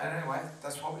 And anyway,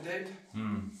 that's what we did.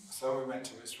 So we went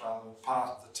to Israel, and part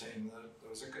of the team, there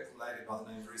was a lady by the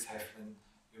name of Ruth Heflin,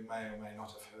 you may or may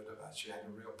not have heard of her. She had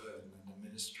a real burden in the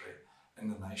ministry in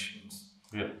the nations.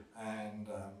 And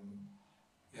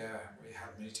we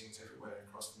had meetings everywhere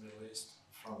across the Middle East,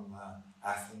 from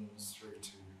Athens through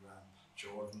to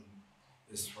Jordan,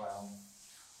 Israel,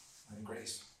 and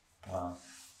Greece. Wow.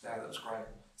 Yeah, that was great.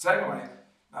 So anyway,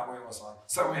 where was I?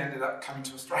 So we ended up coming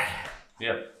to Australia.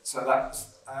 So that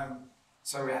was,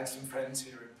 so we had some friends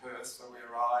here in Perth, so we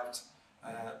arrived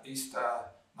Easter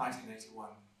 1981.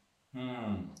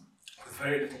 With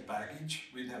very little baggage.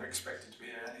 We never expected to be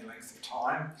here any length of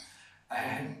time.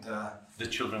 And the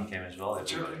children came as well? The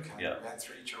children came. Yeah. We had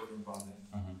 3 children by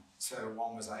then. So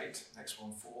one was 8, next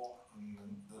one 4, and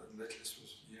the littlest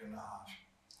was 1.5 years.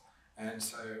 And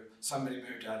so somebody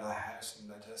moved out of the house and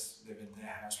let us live in their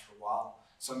house for a while.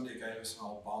 Somebody gave us an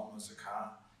old bomb as a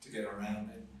car to get around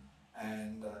in.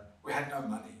 And we had no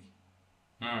money,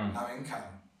 no income.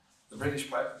 The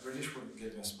British wouldn't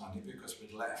give us money because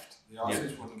we'd left. The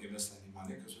Aussies wouldn't give us any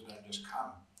money because we'd only just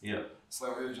come.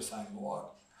 So we were just saying, Lord.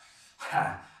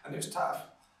 And it was tough.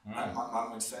 And my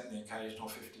mum would send the occasional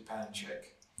 £50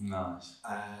 cheque. Nice.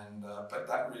 And but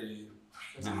that really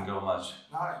didn't go much.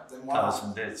 No. Then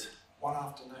one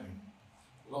afternoon,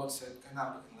 the Lord said, go and have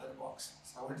a look in the letterbox.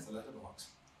 So I went to the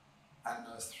letterbox, and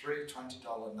there was 3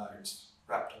 $20 notes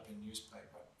wrapped up in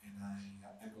newspaper in an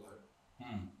envelope.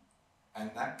 And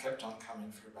that kept on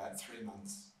coming for about 3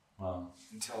 months. Wow.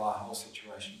 Until our whole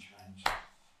situation changed.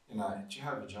 You know,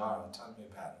 Jehovah Jireh, tell me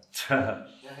about it.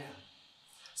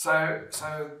 So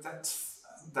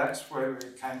that's where we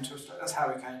came to Australia. That's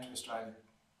how we came to Australia.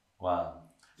 Wow.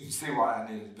 you can see why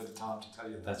I needed a bit of time to tell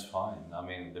you that. That's fine. I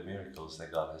mean, the miracles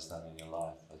that God has done in your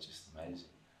life are just amazing.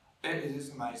 It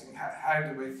is amazing. How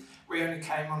did we only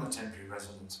came on a temporary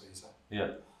residence visa.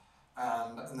 Yeah.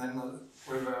 And then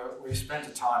we spent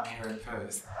a time here in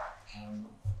Perth. And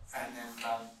then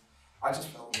I just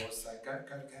felt the Lord say, go to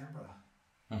Canberra.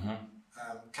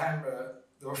 Mm-hmm. Canberra,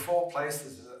 there were 4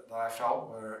 places that I felt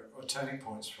were turning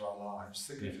points for our lives,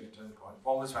 significant turning points.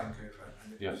 One was Vancouver,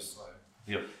 and it was slow.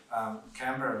 Yep.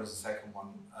 Canberra was the second one,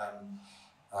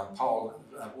 Poland,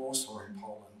 Warsaw in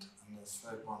Poland, and the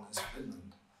third one is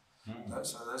Finland.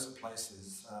 So those are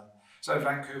places. So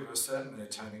Vancouver was certainly a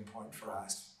turning point for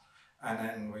us. And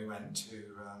then we went to,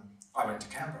 I went to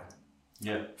Canberra.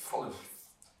 Yeah. Full of,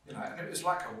 and it was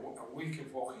like a week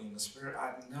of walking in the Spirit. I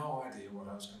had no idea what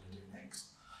I was going to do next.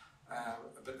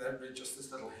 But there were just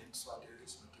this little hint, so I do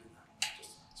this and I do that. I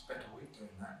just spent a week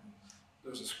doing that. And there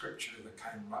was a scripture that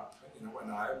came up,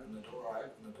 when I opened the door, I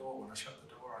opened the door. When I shut the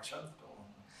door, I shut the door.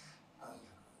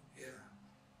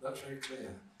 That's very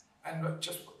clear. And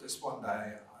just this one day,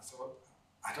 I thought,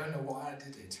 I don't know why I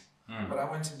did it, but I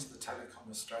went into the Telecom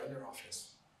Australia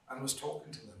office and was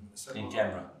talking to them. And they said, in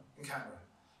Canberra? In Canberra.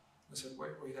 They said,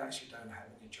 we actually don't have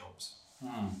any jobs.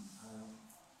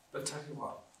 But tell you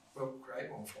what, we'll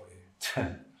create one for you.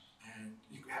 And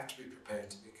you have to be prepared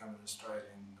to become an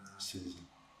Australian citizen.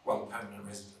 Well, permanent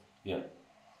resident. Yeah.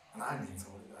 And I hadn't even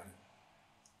thought about it.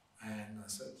 And I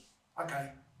said,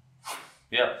 okay.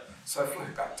 Yeah. So I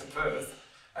flew back to Perth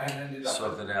and ended up...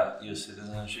 Sorted out your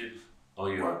citizenship or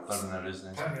your permanent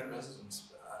residence? Permanent residence.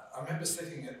 I remember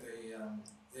sitting at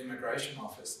the immigration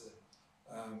office.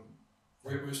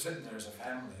 We were sitting there as a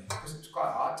family because it was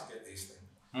quite hard to get these things.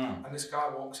 And this guy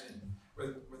walks in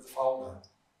with the folder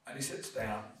and he sits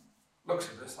down, looks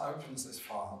at this, opens this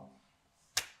file,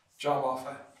 job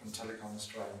offer from Telecom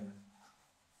Australia,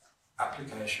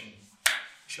 application,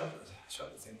 shut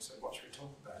the thing, said, what should we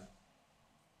talk about?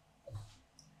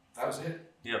 That was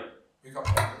it. Yep. We got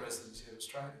permanent residency of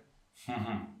Australia.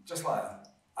 Just like that.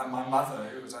 And my mother,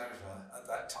 who was over at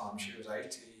that time, she was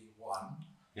 81,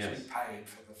 yes. She paid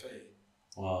for the fee.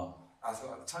 Wow. I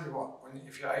thought, I'll tell you what,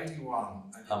 if you're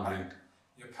 81 and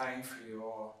you're paying for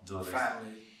your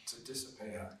family to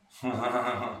disappear.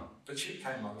 But she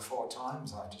came over 4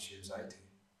 times after she was 80.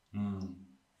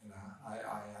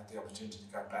 I had the opportunity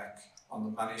to go back on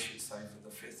the money she'd saved for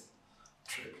the 5th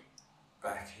trip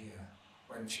back here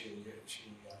when she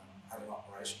had an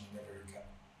operation and never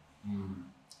recovered.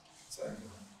 So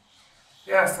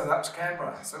so that was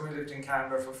Canberra. So we lived in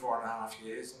Canberra for 4.5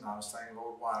 years, and I was saying,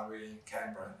 Lord, why are we in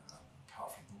Canberra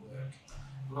apart from the work?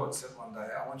 The Lord said one day,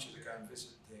 I want you to go and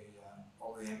visit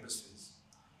all the embassies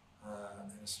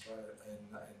in Australia,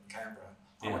 in Canberra.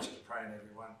 I want you to pray in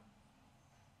every one.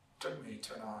 It took me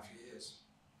 2.5 years.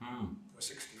 I was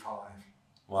 65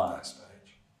 at that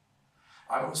stage.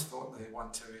 I always thought the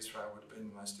one to Israel would have been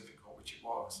the most difficult, which it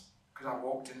was. Because I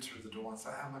walked in through the door and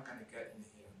thought, how am I going to get in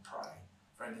here and pray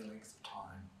for any length of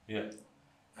time? Yeah.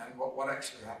 And what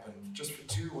actually happened, just for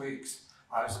 2 weeks,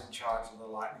 I was in charge of the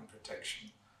lightning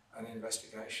protection and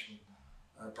investigation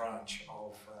branch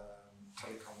of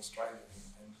Telecom Australia.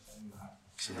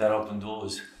 So that opened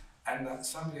doors. And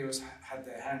somebody had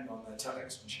their hand on their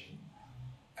telex machine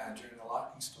during the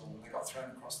lightning storm, and they got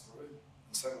thrown across the room,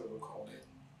 and so we were called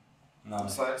in.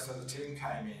 Nice. So the team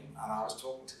came in, and I was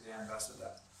talking to the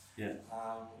ambassador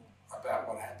about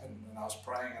what happened, and I was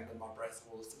praying under my breath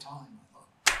all of the time. I thought,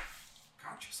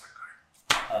 God, you're so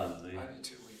good. Hallelujah. Only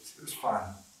 2 weeks. It was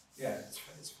fun. Yeah, it's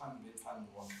fun. It's fun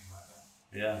walking like that.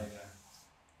 Yeah.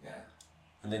 Yeah.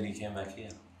 And then you came back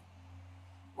here.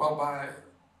 Well,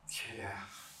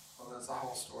 there's a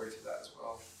whole story to that as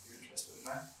well. If you're interested in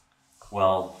that.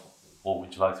 Well, what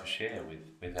would you like to share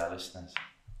with our listeners?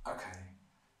 Okay.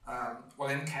 Well,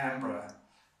 in Canberra,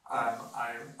 I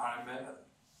met,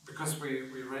 because we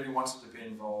really wanted to be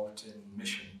involved in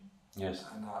mission. Yes.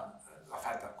 And I've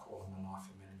had that call in my life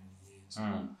for many, many years.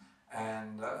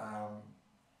 And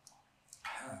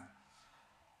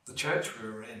the church we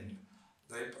were in,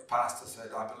 the pastor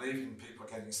said, I believe in people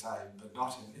getting saved, but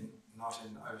not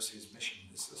in overseas mission.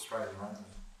 It's Australia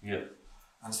only. Yeah.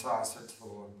 And so I said to the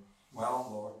Lord, well,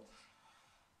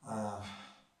 Lord,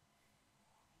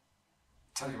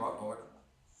 tell you what, Lord,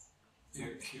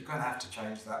 you're going to have to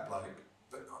change that bloke.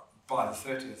 But by the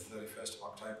 30th, 31st of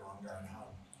October, I'm going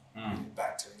home,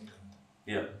 back to England.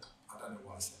 Yeah. I don't know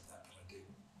why I said that, but I did.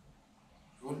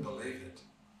 You wouldn't believe it,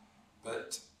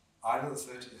 but either the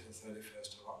 30th or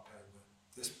 31st of October,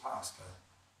 this pastor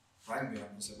rang me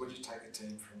up and said, would you take a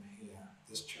team from here,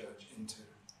 this church, into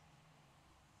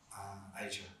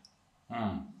Asia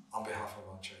on behalf of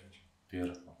our church?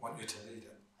 Beautiful. I want you to lead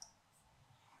it.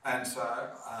 And so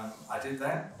I did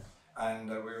that, and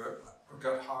we were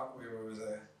with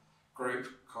a group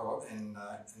called in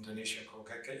Indonesia called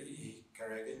KKI,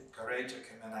 Gereja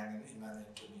Kemenangan Iman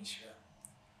Indonesia.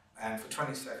 And for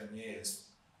 27 years,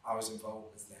 I was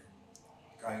involved with them,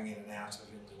 going in and out of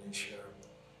Indonesia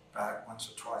about once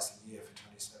or twice a year for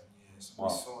 27 years. Wow.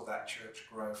 We saw that church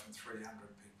grow from 300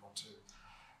 people to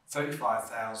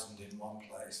 35,000 in one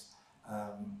place,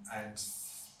 and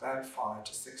about 500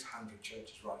 to 600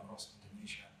 churches right across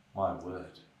Indonesia. My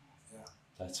word. Yeah.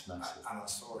 That's massive. And I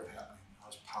saw it happening. I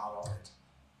was part of it.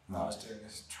 Nice. I was doing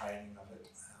this training of it,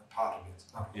 part of it,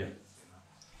 not Yeah. you know.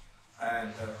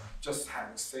 And just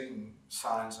having seen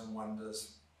signs and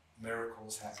wonders,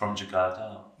 miracles happen. From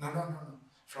Jakarta? No.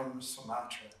 From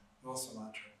Sumatra, North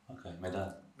Sumatra, Okay,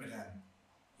 Medan. Medan.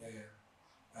 Yeah.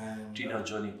 And Do you know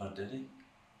Johnny Pardede?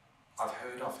 I've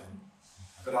heard of him,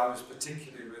 but I was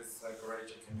particularly with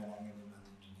Gereja Kemenangan in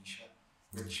Indonesia,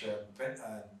 which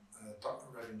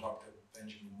Reverend Dr.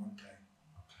 Benjamin Munte.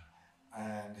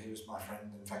 And he was my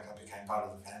friend. In fact, I became part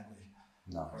of the family.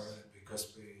 Nice.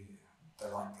 Because they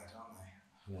like that, aren't they?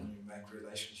 Yeah. When you make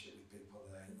relationship with people,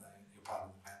 you're part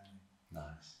of the family.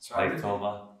 Nice. So I Lake really-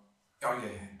 Toba, Oh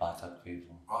yeah. Batak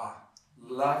people.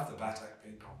 Love the Batak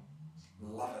people.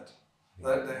 Love it.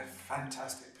 Yeah. They're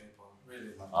fantastic people.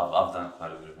 Really love I've done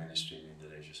quite a bit of ministry in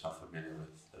Indonesia, so I'm familiar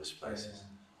with those them. places.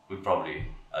 We probably,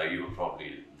 you were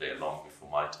probably there long before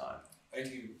my time.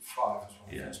 85 was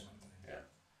when I Yeah. first went there.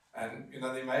 Yeah. And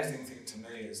the amazing thing to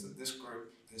me is that this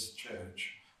group, this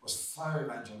church, was so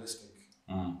evangelistic.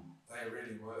 They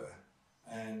really were.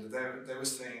 And they were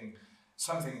seeing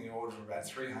something in the order of about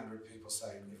 300 people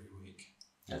saved every week.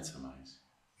 That's amazing.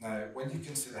 Now, when you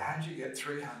consider how do you get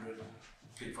 300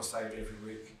 people saved every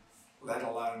week, let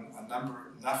alone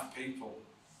enough people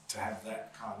to have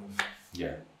that kind of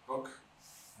Yeah. hook,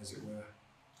 as it were.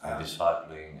 And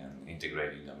discipling and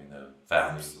integrating them in the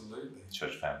family, Absolutely.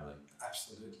 church family.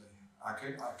 Absolutely. I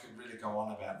could really go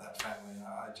on about that family.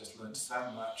 I just learned so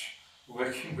much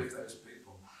working with those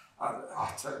people.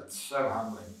 It's so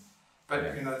humbling. But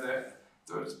Yeah.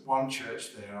 there was one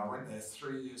church there. I went there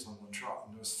 3 years on the trot,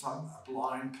 and there was a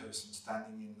blind person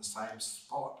standing in the same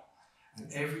spot.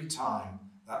 And every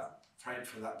time that prayed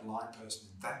for that blind person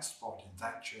in that spot, in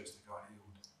that church, they got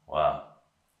healed. Wow.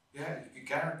 Yeah, you could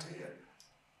guarantee it.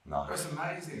 It Nice. was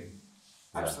amazing.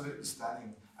 Yeah. Absolutely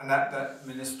stunning. And that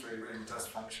ministry really does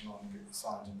function on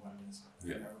signs and wonders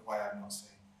Yeah. in a way I've not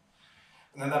seen.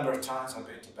 And the number of times I've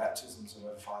been to baptisms of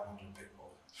over 500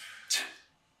 people.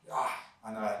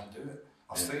 I know how to do it.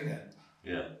 I've seen it.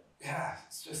 Yeah. Yeah,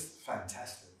 it's just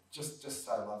fantastic. Just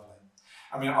so lovely.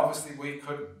 I mean, obviously we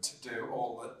couldn't do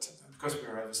all that, because we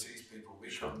were overseas people, we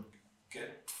Sure. couldn't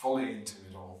get fully into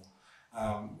it all.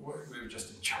 We were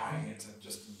just enjoying it and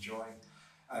just enjoying.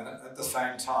 And at the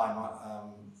same time,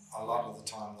 a lot of the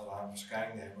time that I was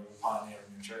going there, we were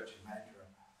pioneering a church in Mandurah.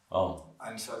 Oh,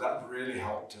 And so that really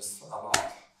helped us a lot.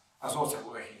 I was also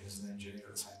working as an engineer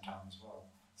at the same time as well.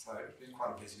 So it's been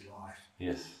quite a busy life.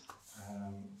 yes.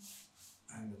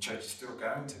 And the church is still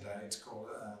going today. It's called,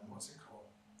 what's it called?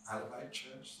 Elevate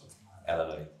Church, something like that.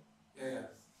 Elevate. Yeah.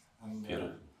 And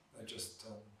Beautiful. they just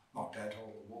knocked out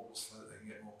all the walls so that they can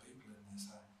get more people in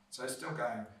there. So it's still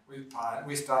going.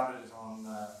 We started it on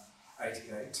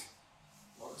 88.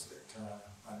 What was it?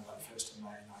 On like 1st of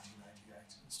May 1988.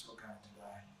 And it's still going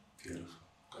today. Beautiful.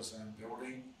 Got its own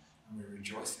building, and we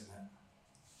rejoice in it.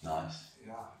 Nice.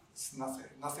 Yeah, it's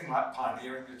nothing like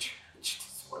pioneering a church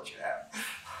to sort you out.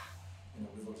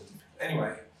 With all the different.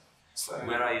 Anyway, so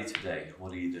Where are you today?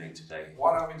 What are you doing today?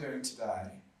 what are we doing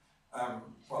today?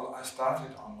 Well, I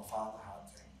started on the father heart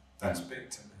thing. That's big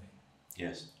to me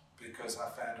Yes. because I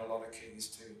found a lot of keys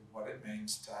to what it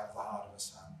means to have the heart of a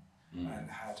son and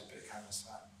how to become a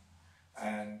son.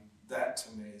 And that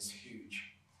to me is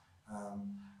huge.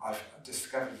 I've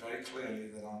discovered very clearly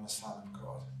that I'm a son of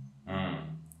God.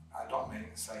 I don't mean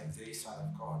to say the son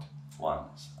of God, One.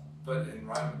 but in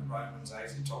Romans 8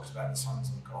 it talks about the sons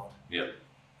of God. Yep.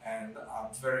 And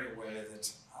I'm very aware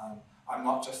that I'm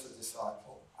not just a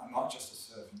disciple, I'm not just a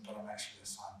servant, but I'm actually a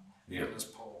son, even as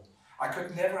Paul. I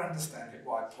could never understand it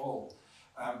why Paul,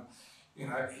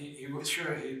 he was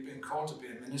sure he'd been called to be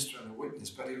a minister and a witness,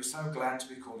 but he was so glad to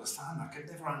be called a son. I could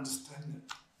never understand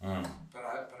it. But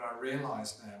I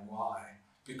realise now why.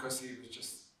 Because he was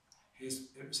just,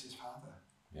 it was his father.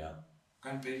 Yeah.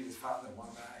 Going to be with father one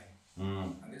day.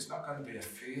 And it's not going to be a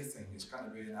fear thing, it's going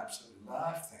to be an absolute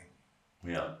love thing.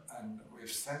 Yeah. And we've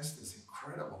sensed this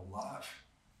incredible love.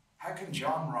 How can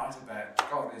John write about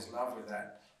God is love without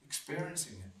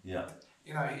experiencing it? Yeah.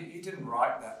 He didn't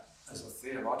write that as a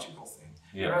theological thing.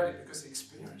 He Yeah. wrote it because he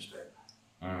experienced it.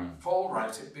 Paul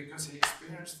wrote it because he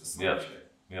experienced the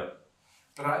sonship. Yep.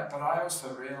 But I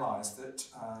also realised that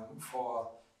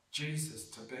for Jesus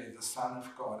to be the Son of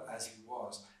God as he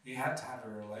was, he had to have a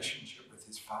relationship with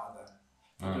his Father.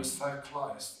 It was so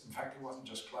close. In fact, it wasn't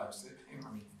just close.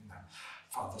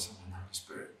 Father, Son, and Holy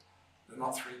Spirit. They're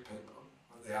not three people.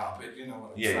 Well, they are, but you know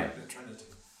what I'm saying, the Trinity.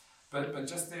 But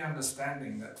just the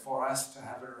understanding that for us to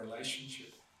have a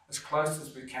relationship as close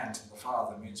as we can to the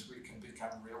Father means we can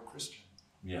become real Christian.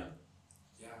 Yeah.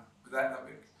 Yeah. Without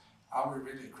that, are we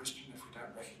really a Christian if we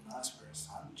don't recognise we're a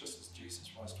son, just as Jesus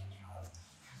was to his Father?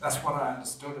 That's what I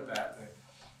understood about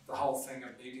the whole thing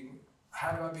of needing.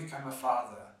 How do I become a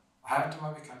father? How do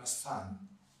I become a son?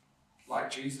 Like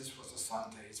Jesus was a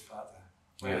son to his Father,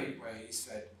 where he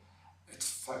said, "It's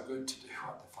so good to do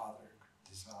what the Father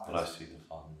desires." But I see the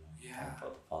Father. Yeah.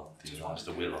 What the Father desires,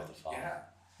 the will of the Father. Yeah.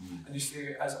 And you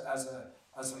see, as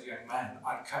a young man,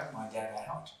 I cut my dad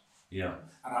out. Yeah.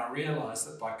 And I realised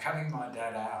that by cutting my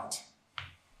dad out,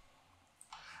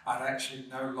 I'd actually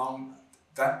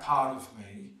that part of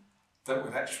me that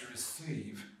would actually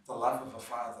receive the love of a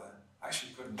father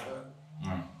actually couldn't do it.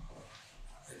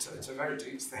 It's a very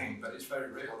deep thing, but it's very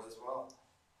real as well.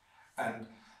 And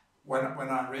when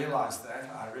I realised that,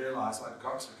 I realised I'd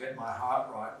got to get my heart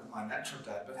right with my natural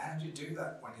dad. But how do you do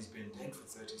that when he's been dead for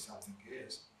 30-something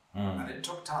years? And it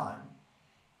took time.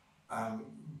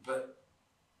 But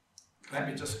let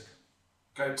me just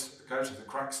go to the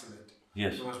crux of it.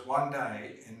 Yes. There was one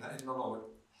day in the Lord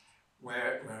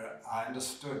where I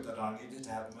understood that I needed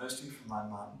to have mercy for my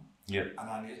mum, and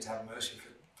I needed to have mercy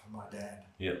for my dad,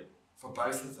 for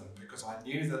both of them, because I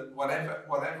knew that whatever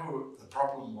the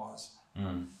problem was,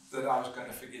 that I was going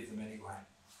to forgive them anyway.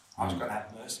 I was going to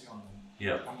have mercy on them.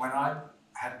 Yeah. And when I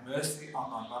had mercy on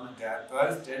my mum and dad,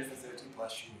 both dead for 30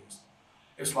 plus years,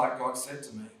 it was like God said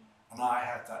to me, "And I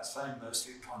have that same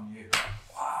mercy upon you."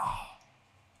 Wow.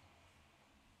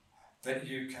 That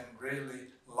you can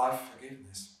really love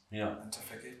forgiveness and to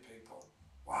forgive people.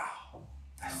 Wow.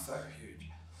 That's so huge.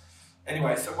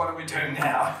 Anyway, so what are we doing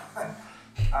now?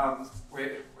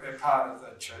 We're part of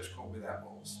the church called Without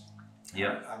Walls.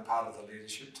 I'm part of the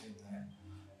leadership team there.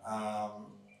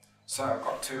 So I've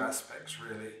got two aspects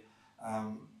really.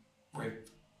 We've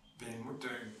been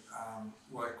doing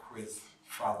work with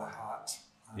Father Hart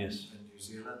in New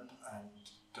Zealand and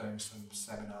doing some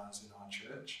seminars in our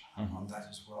church on that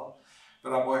as well.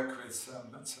 But I work with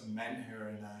some men who are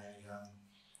in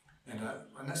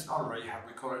and it's not a rehab,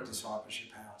 we call it a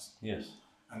discipleship house. Yes.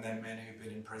 And they're men who've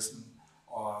been in prison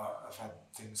or have had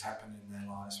things happen in their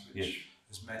lives which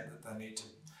has meant that they need to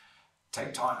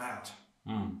take time out.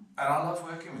 And I love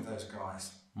working with those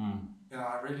guys. You know,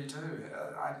 I really do.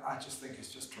 I just think it's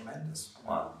just tremendous. You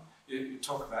know? Wow. You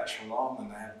talk about Shalom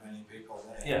and they have many people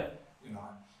there. Yeah. You know,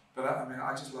 but I mean,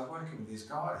 I just love working with these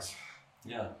guys.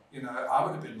 Yeah. You know, I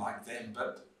would have been like them,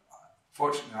 but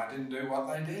fortunately I didn't do what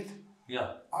they did.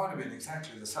 Yeah. I would have been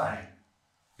exactly the same.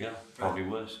 Yeah, probably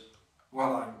worse.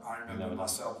 Well, I remember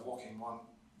myself walking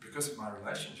because of my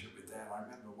relationship with Dad, I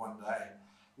remember one day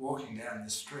walking down the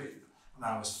street and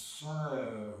I was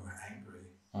so angry.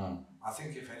 I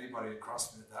think if anybody had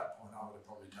crossed me at that point, I would have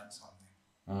probably done something.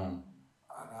 And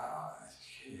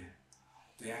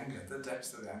the anger, the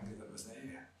depths of the anger that was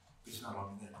there, is no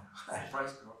longer there.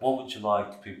 Praise God. What would you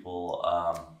like people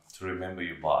to remember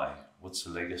you by? What's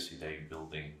the legacy that you're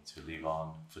building to live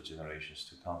on for generations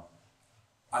to come?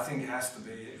 I think it has to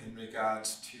be in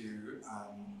regards to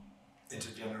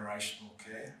intergenerational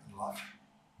care and love.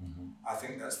 I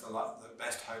think that's the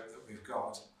best hope that we've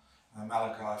got.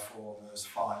 Malachi 4 verse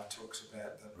 5 talks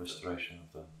about the restoration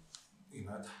of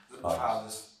the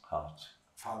father's heart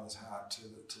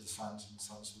to the sons and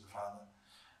sons to the father.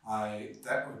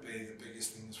 That would be the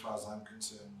biggest thing as far as I'm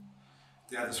concerned.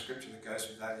 The other scripture that goes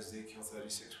with that is Ezekiel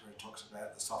 36, where it talks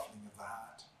about the softening of the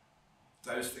heart.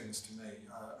 Those things to me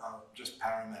are just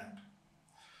paramount,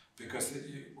 because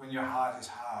when your heart is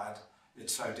hard,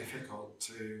 it's so difficult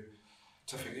to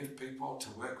forgive people, to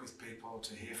work with people,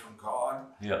 to hear from God.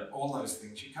 Yeah. All those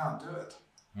things, you can't do it.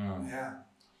 Yeah.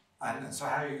 And so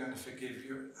how are you going to forgive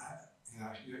your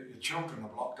children are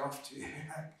blocked off to you?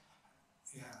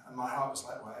 Yeah. And my heart was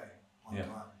that way one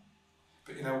time.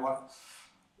 But you know what?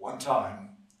 One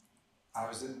time, I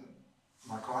was in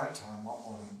my quiet time one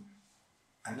morning,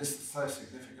 and this is so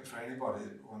significant for anybody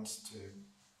that wants to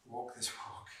walk this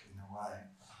walk in a way.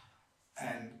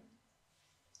 And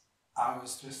I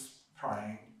was just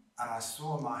praying, and I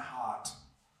saw my heart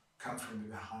come from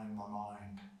behind my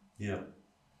mind. Yeah.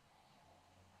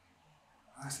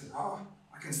 And I said,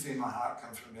 I can see my heart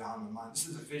come from behind my mind. This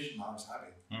is a vision I was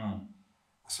having.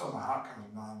 I saw my heart come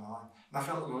from behind my mind. And I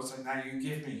felt the Lord say, now you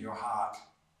give me your heart.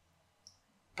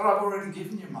 But I've already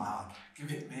given you my heart.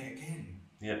 Give it me again.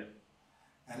 Yeah.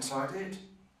 And so I did.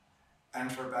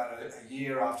 And for about a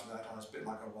year after that, I was a bit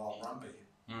like a wild rumpy.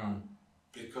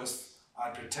 Because I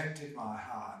protected my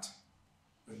heart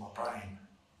with my brain.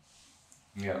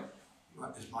 Yeah.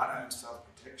 It's my own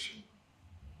self-protection.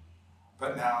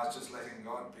 But now I was just letting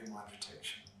God be my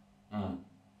protection.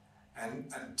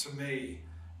 And to me,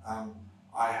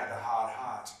 I had a hard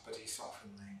heart, but he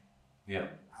softened me. Yeah.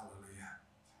 Hallelujah.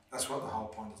 That's what the whole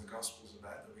point of the gospel is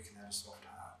about, that we can have a soft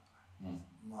heart, in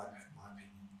my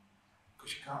opinion.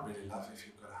 Because you can't really love if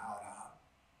you've got a hard heart,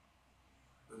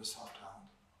 with a soft heart.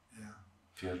 Yeah.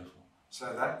 Beautiful. So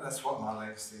that's what my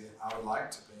legacy I would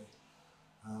like to be.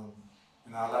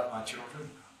 I love my children.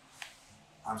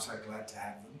 I'm so glad to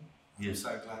have them. Yes.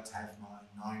 I'm so glad to have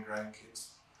my 9 grandkids.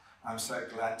 I'm so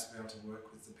glad to be able to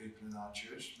work with the people in our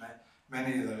church.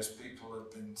 Many of those people have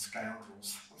been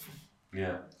scoundrels.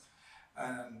 Yeah.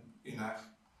 And,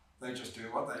 they just do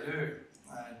what they do.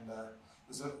 And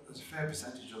there's a fair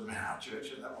percentage of them in our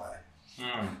church in that way.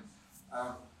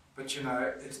 But,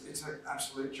 it's an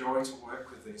absolute joy to work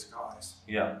with these guys.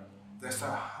 Yeah. They're so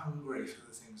hungry for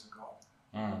the things of God.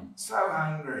 So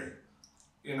hungry.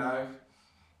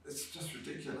 It's just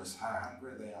ridiculous how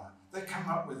hungry they are. They come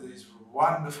up with these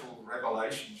wonderful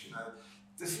revelations.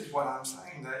 This is what I'm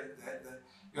saying.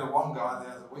 One guy the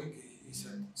other week, he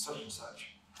said such and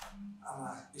such.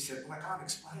 He said, well, I can't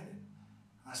explain it.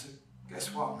 And I said,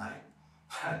 guess what, mate?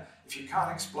 If you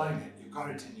can't explain it, you've got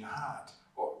it in your heart.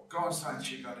 What God's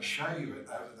actually going to show you it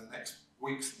over the next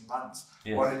weeks and months,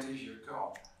 what it is you've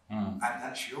got. And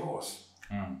that's yours.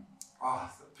 Oh,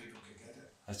 that people could get it.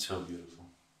 That's so beautiful.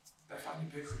 They're funny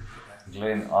people who get that.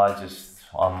 Glenn,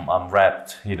 I'm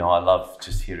wrapped. I love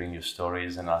just hearing your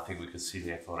stories, and I think we could sit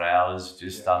here for hours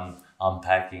just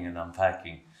unpacking and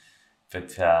unpacking.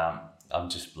 But I'm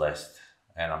just blessed,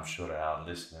 and I'm sure our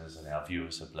listeners and our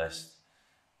viewers are blessed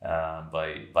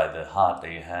by the heart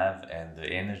that you have and the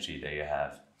energy that you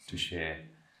have to share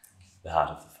the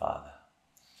heart of the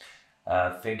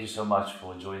Father. Thank you so much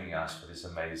for joining us for this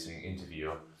amazing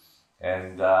interview.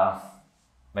 And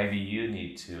maybe you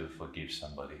need to forgive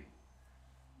somebody.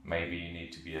 Maybe you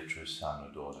need to be a true son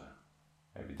or daughter.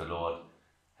 Maybe the Lord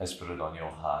has put it on your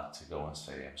heart to go and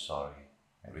say, I'm sorry,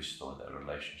 and restore that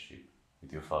relationship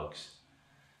with your folks.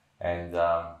 And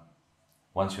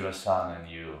once you're a son and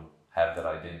you have that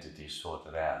identity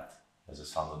sorted out as a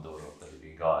son or daughter of the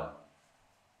living God,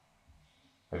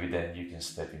 maybe then you can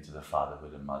step into the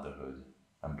fatherhood and motherhood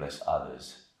and bless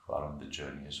others who are on the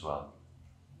journey as well,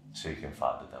 so you can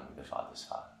father them with the Father's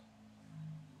heart.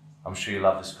 I'm sure you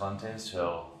love this content,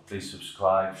 so please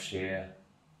subscribe, share,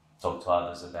 talk to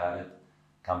others about it.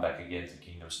 Come back again to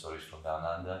Kingdom Stories from Down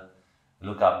Under.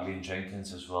 Look up Glenn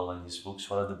Jenkins as well in his books.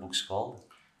 What are the books called?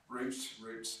 Roots,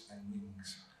 and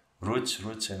Wings.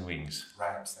 Roots and Wings.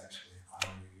 Routes, actually.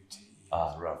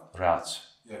 R-O-U-T-E. Routes.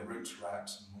 Yeah, Roots,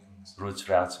 Routes and Wings. Roots,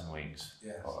 Routes and Wings.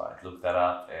 Yes. All right, look that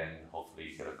up and hopefully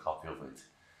you get a copy of it.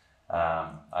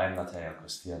 I'm Nathaniel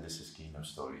Costilla. This is Kingdom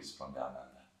Stories from Down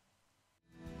Under.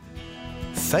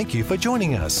 Thank you for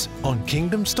joining us on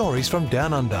Kingdom Stories from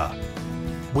Down Under.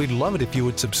 We'd love it if you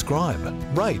would subscribe,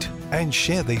 rate, and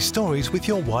share these stories with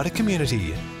your wider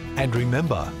community. And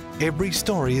remember, every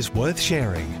story is worth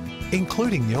sharing,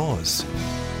 including yours.